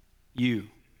 you,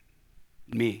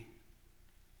 me.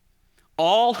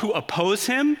 All who oppose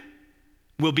him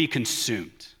will be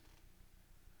consumed.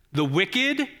 The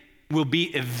wicked will be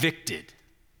evicted.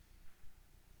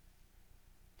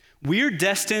 We're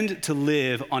destined to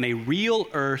live on a real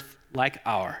earth like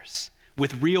ours,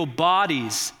 with real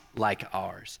bodies like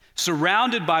ours,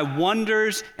 surrounded by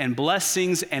wonders and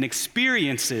blessings and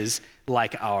experiences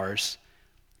like ours,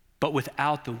 but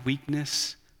without the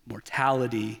weakness,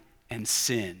 mortality, and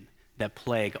sin that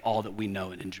plague all that we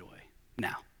know and enjoy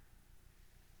now.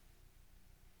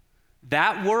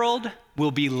 That world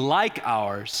will be like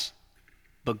ours,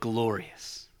 but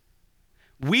glorious.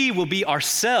 We will be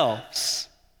ourselves,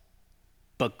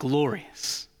 but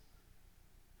glorious.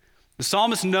 The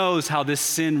psalmist knows how this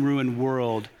sin-ruined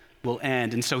world will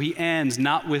end, and so he ends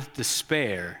not with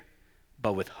despair,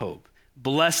 but with hope.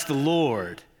 Bless the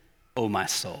Lord, O my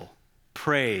soul.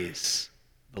 Praise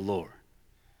the Lord.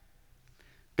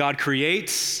 God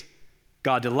creates,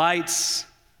 God delights,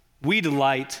 we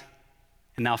delight,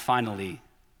 and now finally,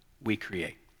 we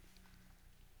create.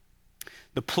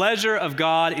 The pleasure of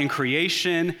God in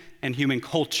creation and human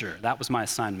culture. That was my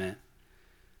assignment.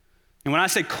 And when I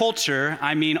say culture,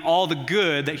 I mean all the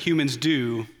good that humans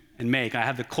do and make. I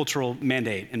have the cultural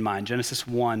mandate in mind, Genesis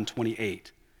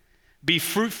 1:28. Be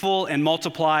fruitful and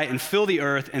multiply and fill the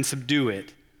earth and subdue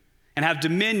it, and have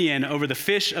dominion over the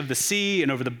fish of the sea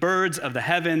and over the birds of the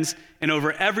heavens and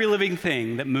over every living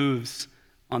thing that moves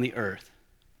on the earth.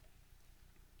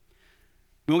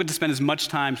 We won't get to spend as much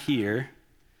time here,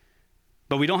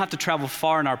 but we don't have to travel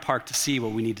far in our park to see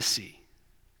what we need to see.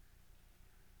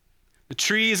 The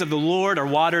trees of the Lord are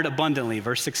watered abundantly,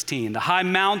 verse 16. The high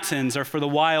mountains are for the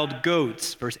wild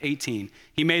goats, verse 18.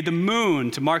 He made the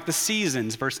moon to mark the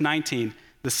seasons, verse 19.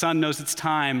 The sun knows its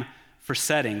time for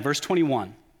setting, verse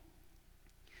 21.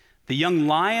 The young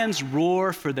lions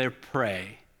roar for their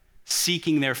prey,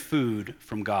 seeking their food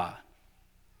from God.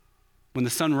 When the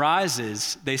sun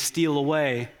rises, they steal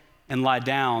away and lie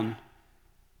down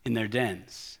in their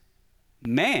dens.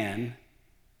 Man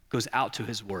goes out to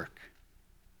his work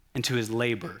and to his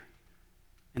labor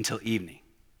until evening.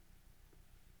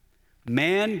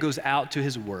 Man goes out to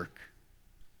his work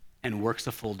and works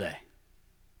a full day.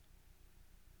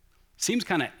 Seems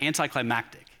kind of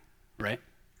anticlimactic, right?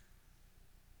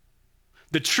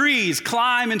 The trees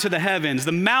climb into the heavens,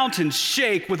 the mountains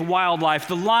shake with wildlife,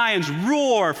 the lions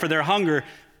roar for their hunger,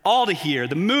 all to hear.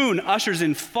 The moon ushers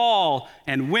in fall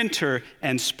and winter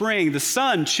and spring. The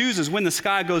sun chooses when the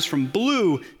sky goes from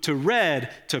blue to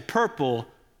red to purple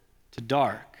to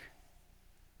dark.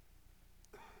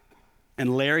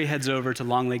 And Larry heads over to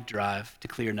Long Lake Drive to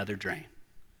clear another drain,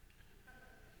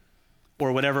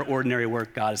 or whatever ordinary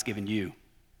work God has given you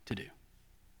to do.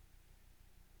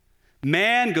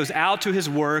 Man goes out to his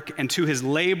work and to his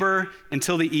labor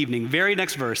until the evening. Very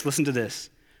next verse, listen to this.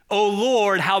 O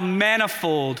Lord, how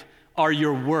manifold are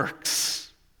your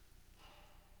works.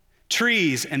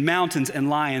 Trees and mountains and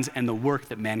lions and the work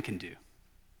that man can do.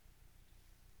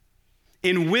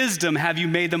 In wisdom have you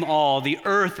made them all. The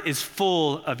earth is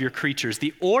full of your creatures.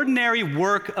 The ordinary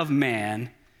work of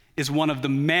man is one of the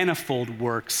manifold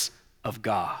works of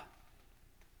God.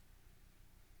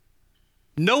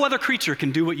 No other creature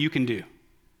can do what you can do.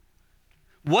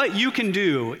 What you can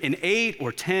do in 8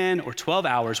 or 10 or 12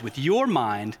 hours with your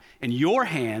mind and your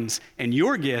hands and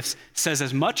your gifts says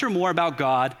as much or more about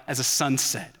God as a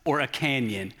sunset or a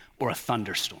canyon or a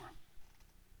thunderstorm.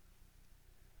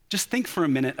 Just think for a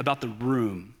minute about the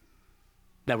room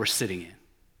that we're sitting in.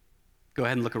 Go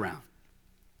ahead and look around.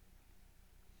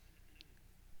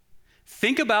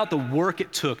 Think about the work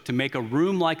it took to make a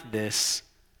room like this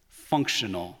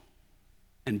functional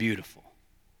and beautiful.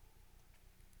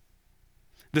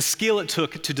 The skill it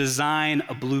took to design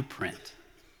a blueprint,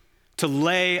 to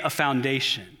lay a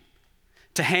foundation,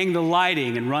 to hang the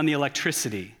lighting and run the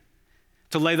electricity,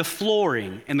 to lay the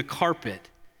flooring and the carpet,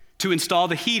 to install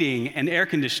the heating and air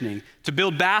conditioning, to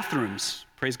build bathrooms,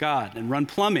 praise God, and run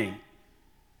plumbing.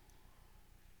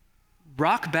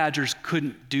 Rock badgers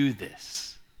couldn't do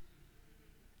this.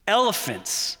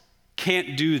 Elephants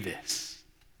can't do this.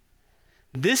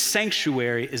 This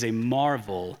sanctuary is a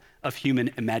marvel of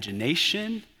human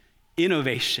imagination,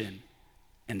 innovation,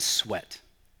 and sweat.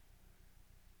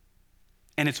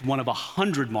 And it's one of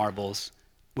 100 marvels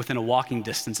within a walking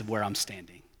distance of where I'm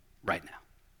standing right now.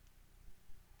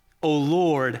 O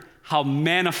Lord, how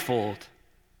manifold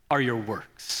are your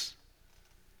works.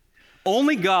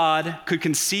 Only God could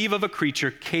conceive of a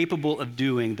creature capable of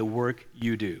doing the work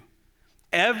you do.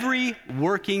 Every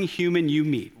working human you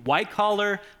meet, white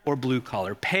collar or blue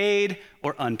collar, paid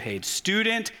or unpaid,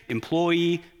 student,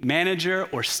 employee, manager,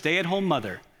 or stay-at-home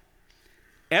mother,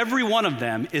 every one of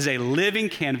them is a living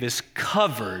canvas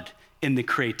covered in the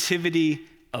creativity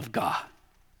of God.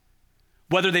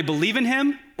 Whether they believe in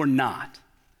him or not,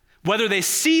 whether they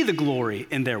see the glory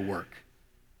in their work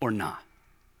or not.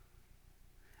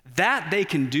 That they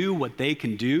can do what they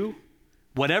can do,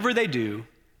 whatever they do,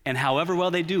 and however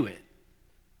well they do it,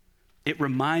 it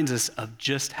reminds us of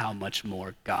just how much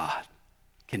more God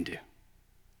can do.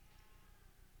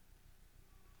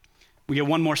 We get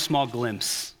one more small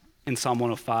glimpse in Psalm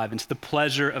 105 into the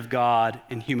pleasure of God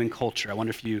in human culture. I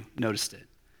wonder if you noticed it.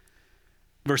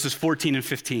 Verses 14 and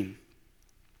 15.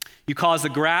 You cause the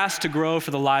grass to grow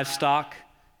for the livestock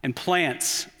and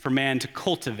plants for man to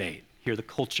cultivate. Here, the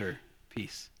culture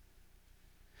piece.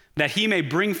 That he may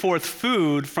bring forth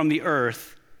food from the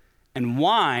earth, and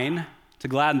wine to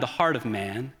gladden the heart of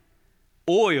man,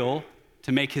 oil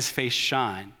to make his face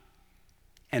shine,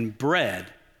 and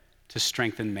bread to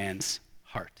strengthen man's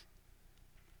heart.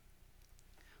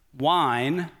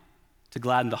 Wine to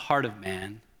gladden the heart of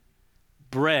man,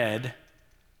 bread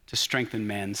to strengthen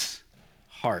man's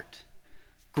heart.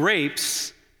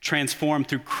 Grapes transform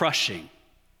through crushing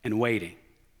and waiting.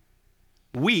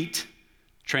 Wheat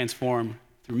transform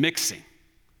through mixing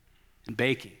and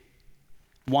baking.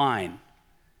 Wine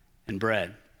and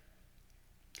bread.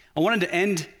 I wanted to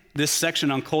end this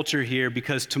section on culture here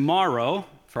because tomorrow,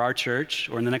 for our church,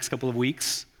 or in the next couple of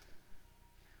weeks,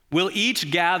 we'll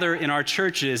each gather in our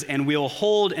churches and we'll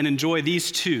hold and enjoy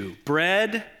these two,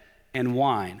 bread and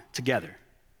wine, together,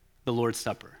 the Lord's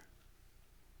Supper.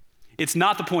 It's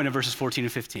not the point of verses 14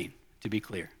 and 15, to be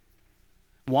clear.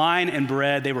 Wine and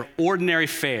bread, they were ordinary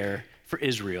fare for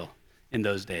Israel in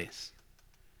those days.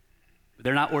 But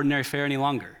they're not ordinary fare any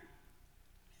longer.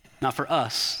 Not for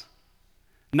us.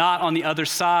 Not on the other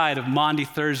side of Maundy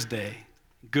Thursday,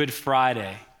 Good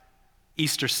Friday,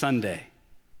 Easter Sunday.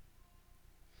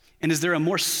 And is there a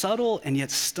more subtle and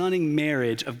yet stunning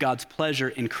marriage of God's pleasure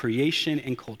in creation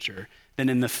and culture than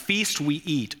in the feast we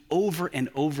eat over and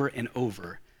over and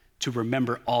over to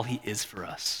remember all he is for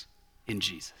us in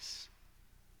Jesus?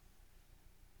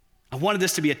 I wanted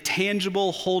this to be a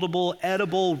tangible, holdable,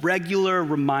 edible, regular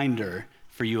reminder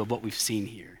for you of what we've seen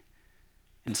here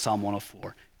in Psalm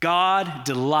 104. God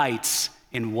delights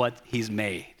in what he's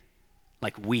made,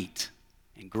 like wheat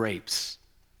and grapes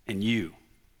and you.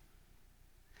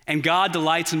 And God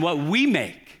delights in what we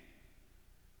make,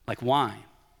 like wine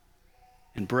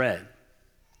and bread.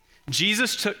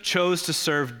 Jesus chose to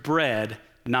serve bread,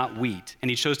 not wheat, and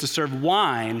he chose to serve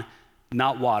wine,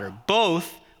 not water.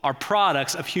 Both are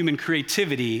products of human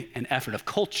creativity and effort, of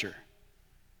culture.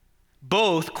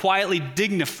 Both quietly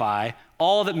dignify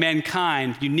all that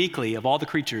mankind uniquely, of all the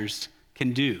creatures,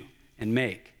 can do and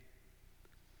make.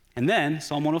 And then,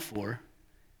 Psalm 104,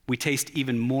 we taste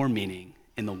even more meaning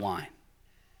in the wine.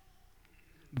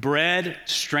 Bread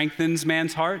strengthens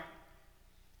man's heart.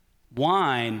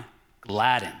 Wine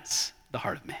gladdens the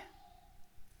heart of man.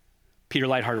 Peter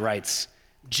Lightheart writes,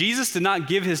 Jesus did not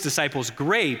give his disciples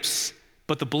grapes,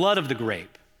 but the blood of the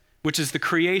grape, which is the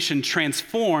creation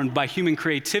transformed by human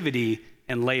creativity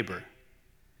and labor.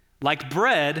 Like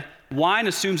bread, wine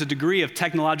assumes a degree of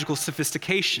technological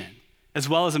sophistication, as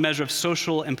well as a measure of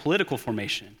social and political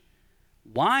formation.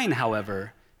 Wine,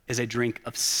 however, is a drink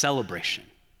of celebration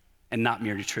and not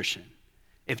mere nutrition.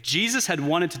 If Jesus had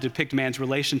wanted to depict man's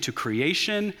relation to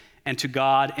creation and to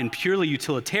God in purely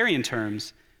utilitarian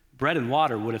terms, bread and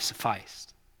water would have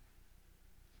sufficed.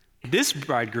 This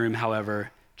bridegroom,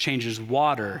 however, changes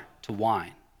water to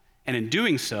wine, and in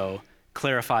doing so,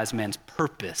 clarifies man's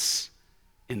purpose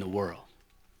in the world.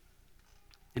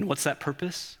 And what's that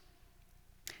purpose?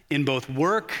 In both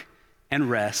work and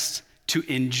rest, to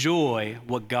enjoy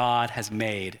what God has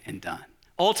made and done.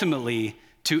 Ultimately,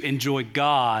 to enjoy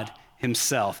God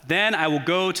himself. Then I will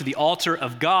go to the altar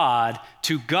of God,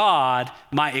 to God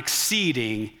my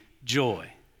exceeding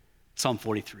joy. Psalm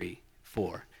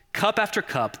 43:4. Cup after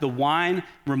cup, the wine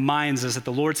reminds us that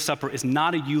the Lord's Supper is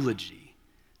not a eulogy,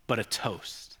 but a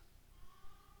toast.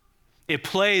 It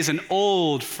plays an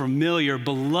old, familiar,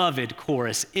 beloved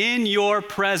chorus. In your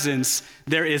presence,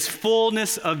 there is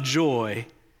fullness of joy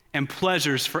and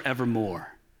pleasures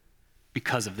forevermore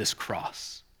because of this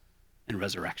cross and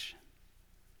resurrection.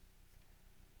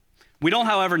 We don't,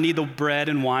 however, need the bread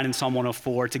and wine in Psalm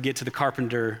 104 to get to the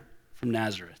carpenter from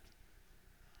Nazareth.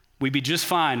 We'd be just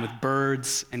fine with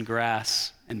birds and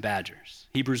grass and badgers.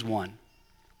 Hebrews 1.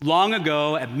 Long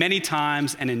ago, at many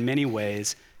times and in many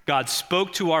ways, God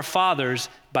spoke to our fathers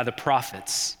by the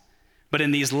prophets. But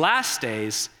in these last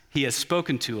days, he has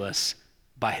spoken to us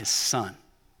by his Son,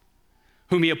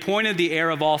 whom he appointed the heir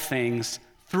of all things,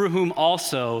 through whom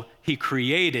also he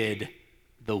created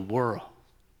the world.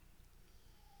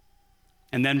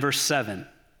 And then verse 7,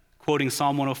 quoting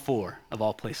Psalm 104 of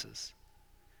all places.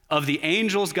 Of the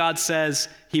angels, God says,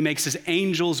 he makes his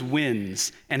angels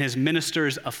winds and his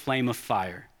ministers a flame of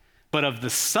fire. But of the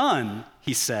Son,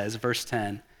 he says, verse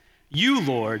 10, you,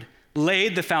 Lord,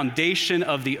 laid the foundation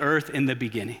of the earth in the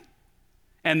beginning,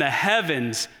 and the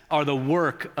heavens are the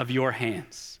work of your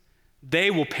hands.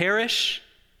 They will perish,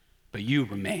 but you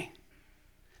remain.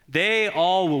 They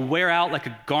all will wear out like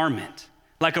a garment.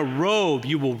 Like a robe,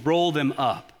 you will roll them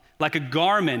up. Like a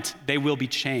garment, they will be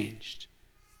changed.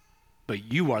 but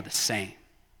you are the same,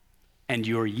 and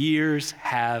your years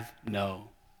have no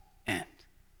end.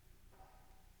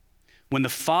 When the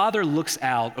Father looks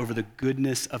out over the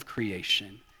goodness of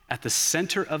creation, at the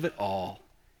center of it all,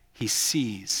 he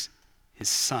sees his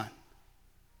Son.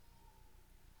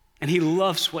 And he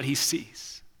loves what he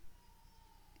sees.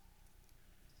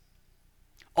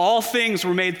 All things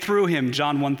were made through him,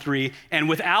 John 1:3, and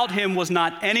without him was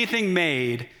not anything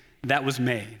made that was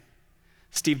made.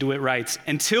 Steve DeWitt writes,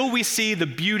 until we see the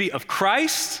beauty of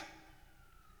Christ,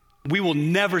 we will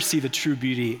never see the true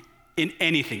beauty in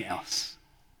anything else.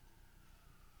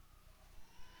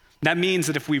 That means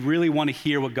that if we really want to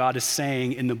hear what God is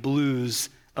saying in the blues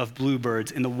of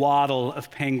bluebirds, in the waddle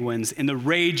of penguins, in the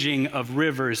raging of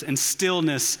rivers and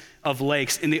stillness of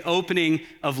lakes, in the opening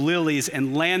of lilies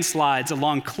and landslides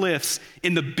along cliffs,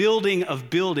 in the building of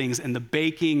buildings and the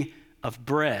baking of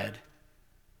bread,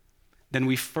 then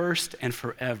we first and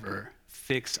forever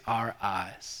fix our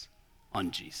eyes on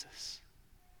Jesus.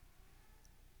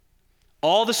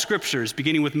 All the scriptures,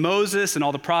 beginning with Moses and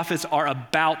all the prophets, are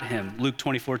about him, Luke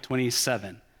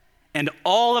 24:27. And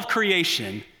all of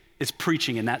creation is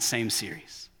preaching in that same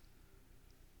series.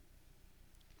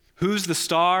 Who's the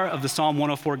star of the Psalm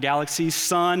 104 galaxy?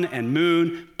 Sun and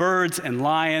moon, birds and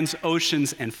lions,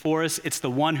 oceans and forests. It's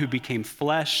the one who became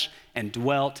flesh and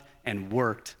dwelt and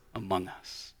worked among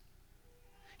us.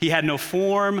 He had no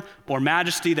form or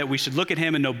majesty that we should look at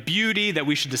him, and no beauty that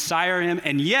we should desire him,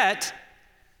 and yet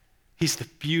he's the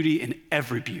beauty in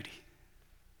every beauty.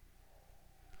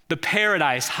 The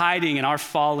paradise hiding in our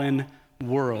fallen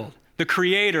world. The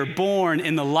creator born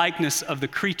in the likeness of the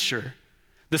creature.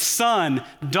 The sun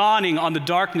dawning on the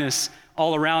darkness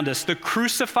all around us. The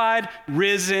crucified,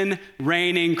 risen,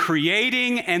 reigning,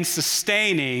 creating, and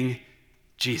sustaining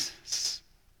Jesus.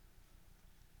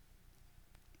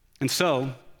 And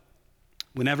so,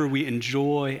 whenever we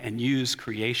enjoy and use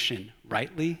creation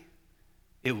rightly,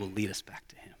 it will lead us back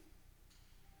to him.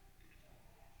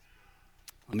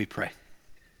 Let me pray.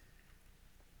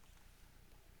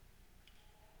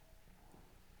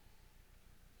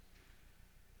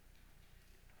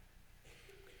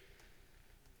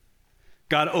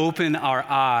 God, open our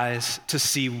eyes to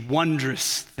see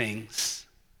wondrous things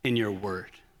in your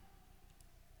word.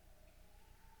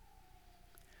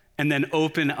 And then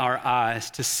open our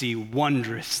eyes to see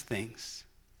wondrous things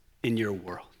in your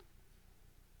world.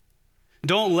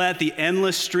 Don't let the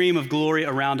endless stream of glory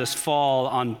around us fall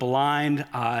on blind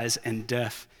eyes and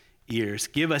deaf ears.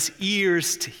 Give us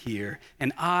ears to hear,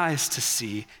 and eyes to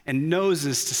see, and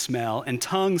noses to smell, and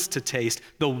tongues to taste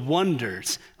the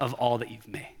wonders of all that you've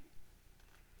made.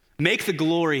 Make the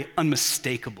glory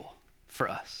unmistakable for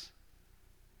us.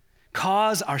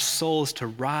 Cause our souls to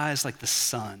rise like the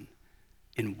sun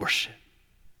in worship.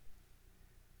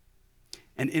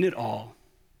 And in it all,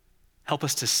 help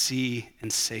us to see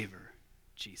and savor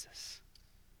Jesus.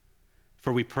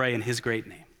 For we pray in his great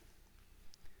name.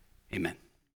 Amen.